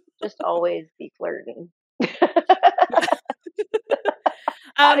 Just always be flirting. Yeah.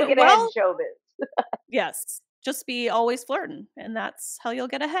 How to get ahead in Well, showbiz. yes, just be always flirting, and that's how you'll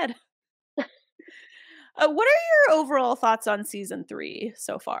get ahead. What are your overall thoughts on season 3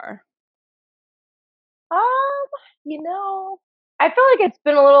 so far? Um, you know, I feel like it's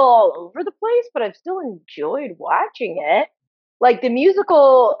been a little all over the place, but I've still enjoyed watching it. Like the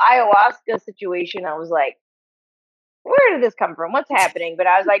musical ayahuasca situation, I was like, where did this come from? What's happening? But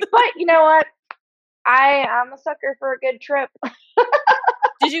I was like, but you know what? I'm a sucker for a good trip.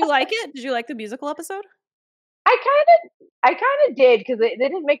 Did you like it? Did you like the musical episode? I kind of did because they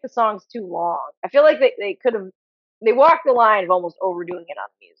didn't make the songs too long. I feel like they could have they walked the line of almost overdoing it on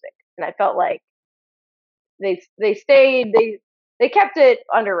the music, and I felt like they kept it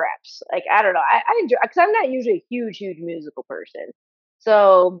under wraps. Like I don't know, I enjoy because I'm not usually a huge musical person,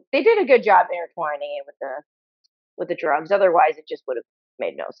 so they did a good job intertwining it with the drugs. Otherwise, it just would have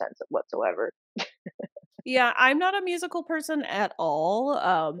made no sense whatsoever. Yeah, I'm not a musical person at all,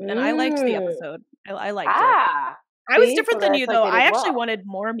 and I liked the Mm. episode. I liked it. Ah, I was see, so different than that's you, like though. they I did actually well. wanted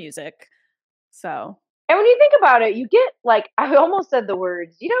more music. So And when you think about it, you get like I almost said the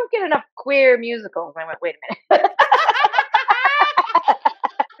words. You don't get enough queer musicals. I went, wait a minute.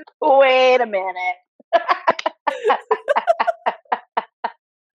 Wait a minute.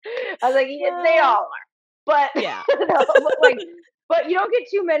 I was like, yeah, they all are, but yeah. no, but like, but you don't get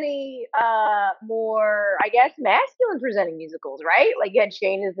too many more, I guess, masculine presenting musicals, right? Like you had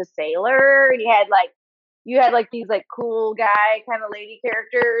Shane as the sailor, and you had like these like cool guy kind of lady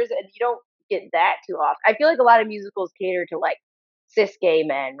characters, and you don't get that too often. I feel like a lot of musicals cater to like cis gay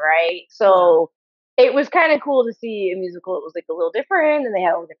men, right? Yeah. So it was kind of cool to see a musical that was like a little different, and they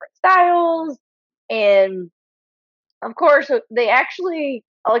had all different styles, and of course, they actually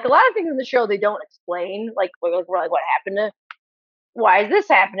like a lot of things in the show they don't explain, like we're like what happened to why is this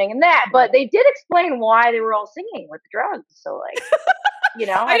happening and that, but Right. they did explain why they were all singing with the drugs. So like, I I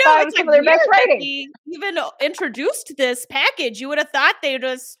know, thought it it's, was like, some of their weird best that writing. they even introduced this package. You would have thought they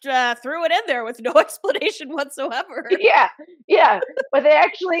just, threw it in there with no explanation whatsoever. Yeah, yeah, but they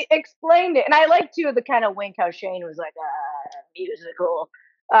actually explained it, and I like too the kind of wink how Shane was like musical,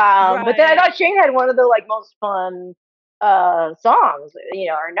 but then I Right. thought Shane had one of the like most fun songs,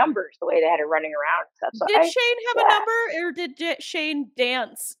 or numbers, the way they had it running around and stuff. So Did I Shane have a yeah. number, or did Shane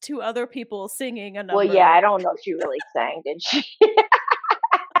dance to other people singing a Well, yeah, number? I don't know if she really sang, did she?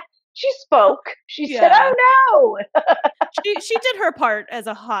 She spoke. She said, Yeah. "Oh no." She did her part as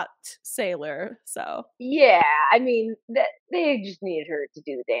a hot sailor, so Yeah, I mean, they just needed her to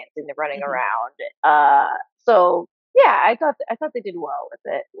do the dancing, the running mhm. around. So yeah, I thought they did well with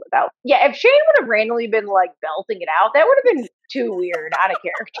it. Without, yeah, if Shane would have randomly been like belting it out, that would have been too weird, out of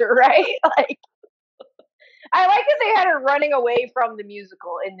character, right? Like, I like that they had her running away from the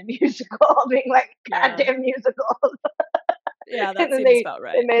musical in the musical, being like, Yeah. "Goddamn musical," Yeah, and that then seems they about they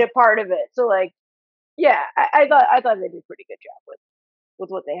right. made it part of it. So like, yeah, I thought they did a pretty good job with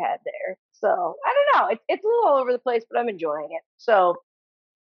what they had there. So I don't know. It's a little all over the place, but I'm enjoying it. So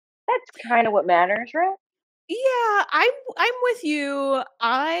that's kind of what matters, right? Yeah, I'm with you.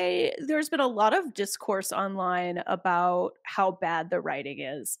 There's been a lot of discourse online about how bad the writing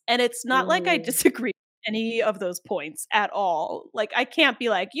is, and it's not like I Mm. disagree with any of those points at all. Like I can't be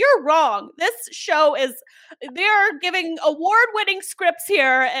like, "You're wrong. This show is they're giving award-winning scripts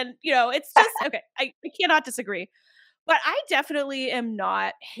here," and it's just okay. I cannot disagree. But I definitely am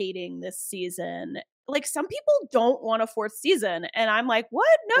not hating this season. Like, some people don't want a 4th season, and I'm like, "What?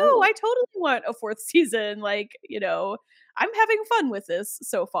 No, Ooh. I totally want a 4th season." Like, I'm having fun with this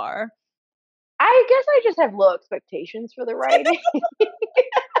so far. I guess I just have low expectations for the writing.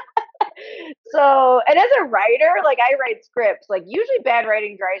 So, and as a writer, like I write scripts, like usually bad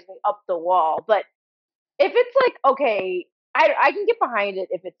writing drives me up the wall. But if it's like, okay, I can get behind it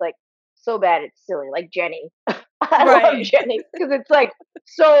if it's like so bad it's silly, like Jenny. I love Right. Jenny because it's like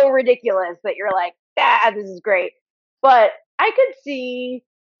so ridiculous that you're like, this is great. But I could see,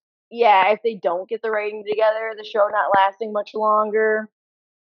 yeah, if they don't get the writing together, the show not lasting much longer.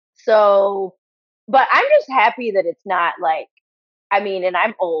 So, but I'm just happy that it's not like, I mean, and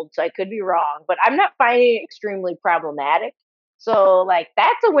I'm old, so I could be wrong, but I'm not finding it extremely problematic. So, like,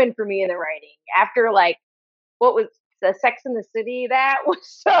 that's a win for me in the writing. After, like, what was the Sex in the City, that was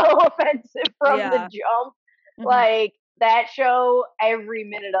so offensive from the Yeah. jump. Mhm. Like, that show, every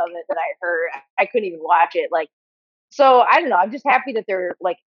minute of it that I heard, I couldn't even watch it. Like, so I don't know. I'm just happy that they're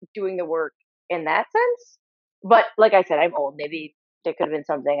like doing the work in that sense. But like I said, I'm old. Maybe there could have been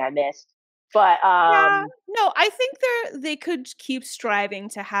something I missed. But Yeah, no, I think they could keep striving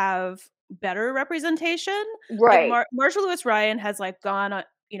to have better representation. Like right. Marsha Lewis Ryan has like gone on,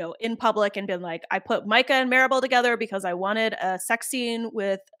 in public and been like, I put Micah and Maribel together because I wanted a sex scene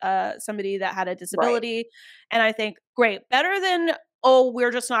with somebody that had a Right. disability. And I think, great, better than, oh,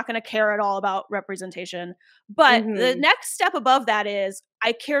 we're just not going to care at all about representation. But the Mhm. next step above that is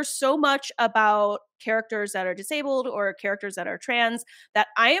I care so much about characters that are disabled or characters that are trans that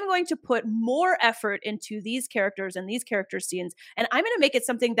I am going to put more effort into these characters and these character scenes, and I'm going to make it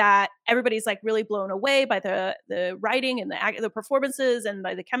something that everybody's like really blown away by the writing and the performances and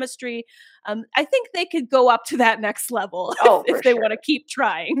by the chemistry. I think they could go up to that next level Oh, if for they want to sure. keep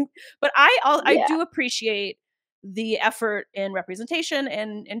trying. But I Yeah, do appreciate the effort in representation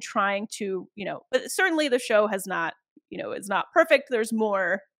and trying to, but certainly the show has not, it's not perfect. There's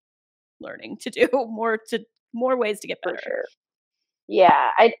more learning to do, more ways to get for better. sure. Yeah,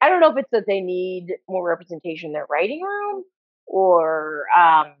 I don't know if it's that they need more representation in their writing room or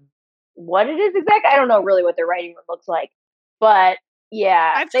what it is exactly. I don't know really what their writing room looks like, but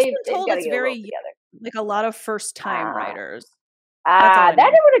yeah, I've just they've been told got to it's get a little very together. like a lot of first time Ah, writers. That's all I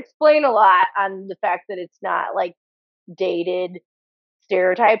that know. would explain a lot on the fact that it's not like dated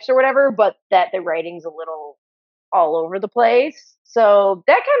stereotypes or whatever, but that the writing's a little all over the place. So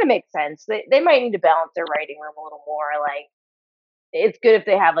that kind of makes sense. They might need to balance their writing room a little more. Like it's good if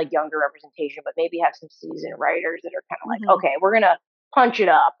they have like younger representation, but maybe have some seasoned writers that are kind of like, Mhm. okay, we're gonna punch it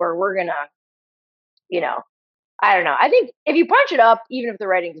up, or we're gonna, you know, I don't know. I think if you punch it up, even if the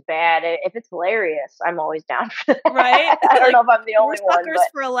writing's bad, if it's hilarious, I'm always down for that. Right? I don't Like, know if I'm the we're only one, suckers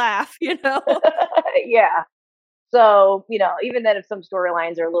for a laugh, but yeah. So even then, if some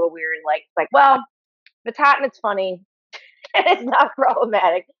storylines are a little weird, like, well, if it's hot and it's funny, it's not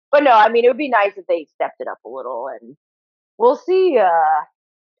problematic. But no, I mean, it would be nice if they stepped it up a little, and we'll see.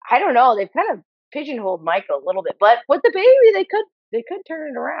 I don't know. They've kind of pigeonholed Michael a little bit, but with the baby, they could turn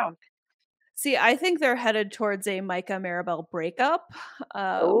it around. See, I think they're headed towards a Micah Maribel breakup.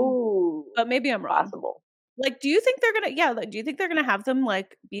 Um, Oh, but maybe I'm wrong. possible. Like, do you think they're gonna like, do you think they're gonna have them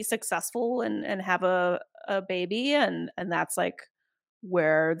like be successful and have a baby and that's like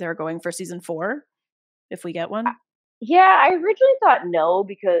where they're going for season 4 if we get one? Yeah, I originally thought no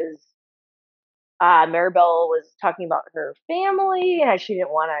because Maribel was talking about her family and how she didn't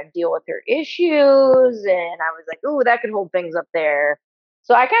want to deal with her issues, and I was like, "Ooh, that could hold things up there."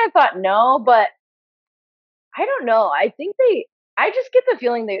 So I kind of thought no, but I don't know. I think I just get the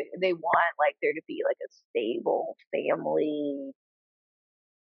feeling they want like there to be like a stable family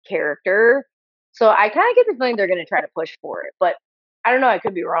character. So I kind of get the feeling they're going to try to push for it, but I don't know. I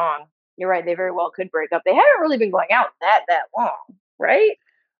could be wrong. You're right. They very well could break up. They haven't really been going out that long, right?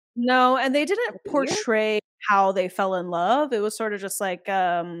 No, and they didn't Like a year? portray how they fell in love. It was sort of just like,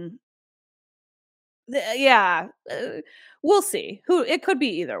 yeah, we'll see. Who it could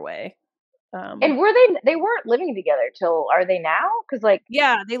be either way. Um, And were they weren't living together till are they now? Because like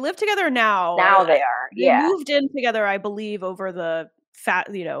yeah, they live together now. now they are. They Yeah. moved in together, I believe, over the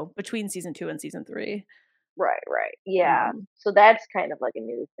between season 2 and season 3. Right, right. Yeah. Um, So that's kind of like a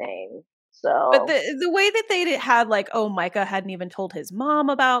new thing. but So the way that had like, oh, Micah hadn't even told his mom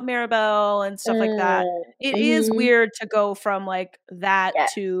about Maribel and stuff like that. It is mhm. weird to go from like that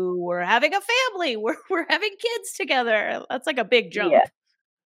Yes. to we're having a family, we're having kids together. That's like a big Yeah. jump.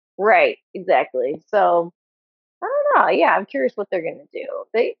 Right. Exactly. So I don't know. Yeah, I'm curious what they're gonna do.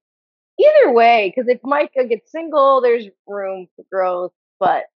 They either way, because if Micah gets single, there's room for growth.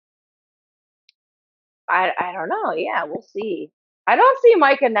 But I don't know. Yeah, we'll see. I don't see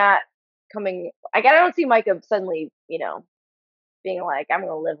Micah not coming. Like I don't see Micah suddenly, being like, I'm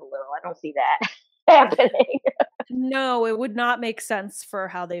gonna live a little. I don't see that happening. No, it would not make sense for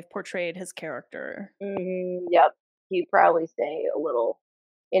how they've portrayed his character. Yep. He'd probably stay a little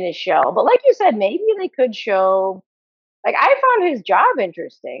in his shell. But like you said, maybe they could show like I found his job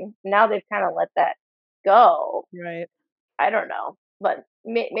interesting. Now they've kind of let that go. Right. I don't know. But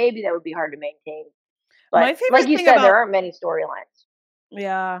maybe that would be hard to maintain. But My like favorite you thing said, there about aren't many storylines.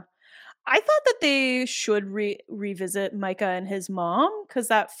 yeah. I thought that they should revisit Micah and his mom because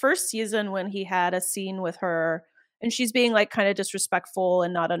that first season when he had a scene with her and she's being like kind of disrespectful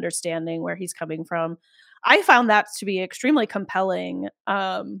and not understanding where he's coming from, I found that to be extremely compelling.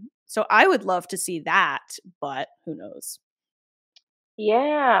 So I would love to see that, but who knows?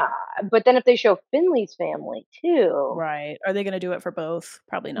 Yeah. But then if they show Finley's family too, Right? Are they going to do it for both?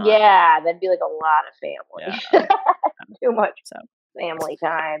 Probably not. yeah, that'd be like a lot of Yeah. family. Too much So family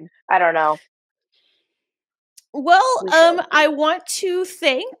time. I don't know. Well, We shall see. I want to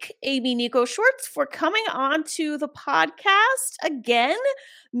thank Amy Nico Schwartz for coming on to the podcast again.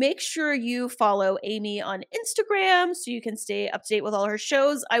 Make sure you follow Amy on Instagram so you can stay up to date with all her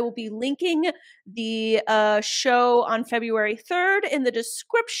shows. I will be linking the show on February 3rd in the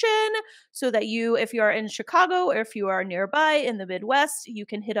description so that you, if you are in Chicago or if you are nearby in the Midwest, you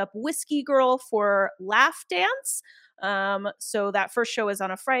can hit up Whiskey Girl for Laugh Dance. So that first show is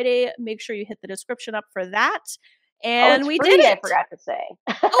on a Friday. Make sure you hit the description up for that. And we free, did it. I forgot to say.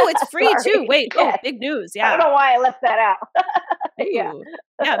 Oh, it's free too. Wait. Yes. Oh, big news. Yeah. I don't know why I left that out. Yeah.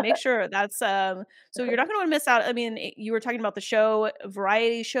 Make sure that's so you're not going to want to miss out. I mean, you were talking about the show,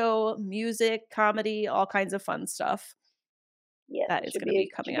 variety show, music, comedy, all kinds of fun stuff. Yes, that is going to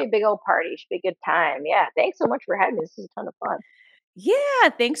be coming up. Should be a big old party. Should be a good time. Yeah. Thanks so much for having me. This is a ton of fun. Yeah,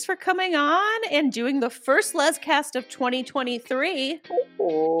 thanks for coming on and doing the first LesCast of 2023.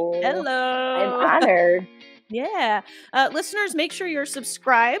 Oh, hello. I'm honored. Yeah. Listeners, make sure you're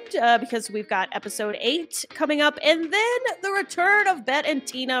subscribed because we've got episode 8 coming up and then the return of Bet and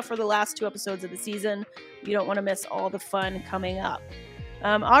Tina for the last 2 episodes of the season. You don't want to miss all the fun coming up.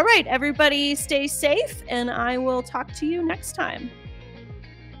 All right, everybody stay safe and I will talk to you next time.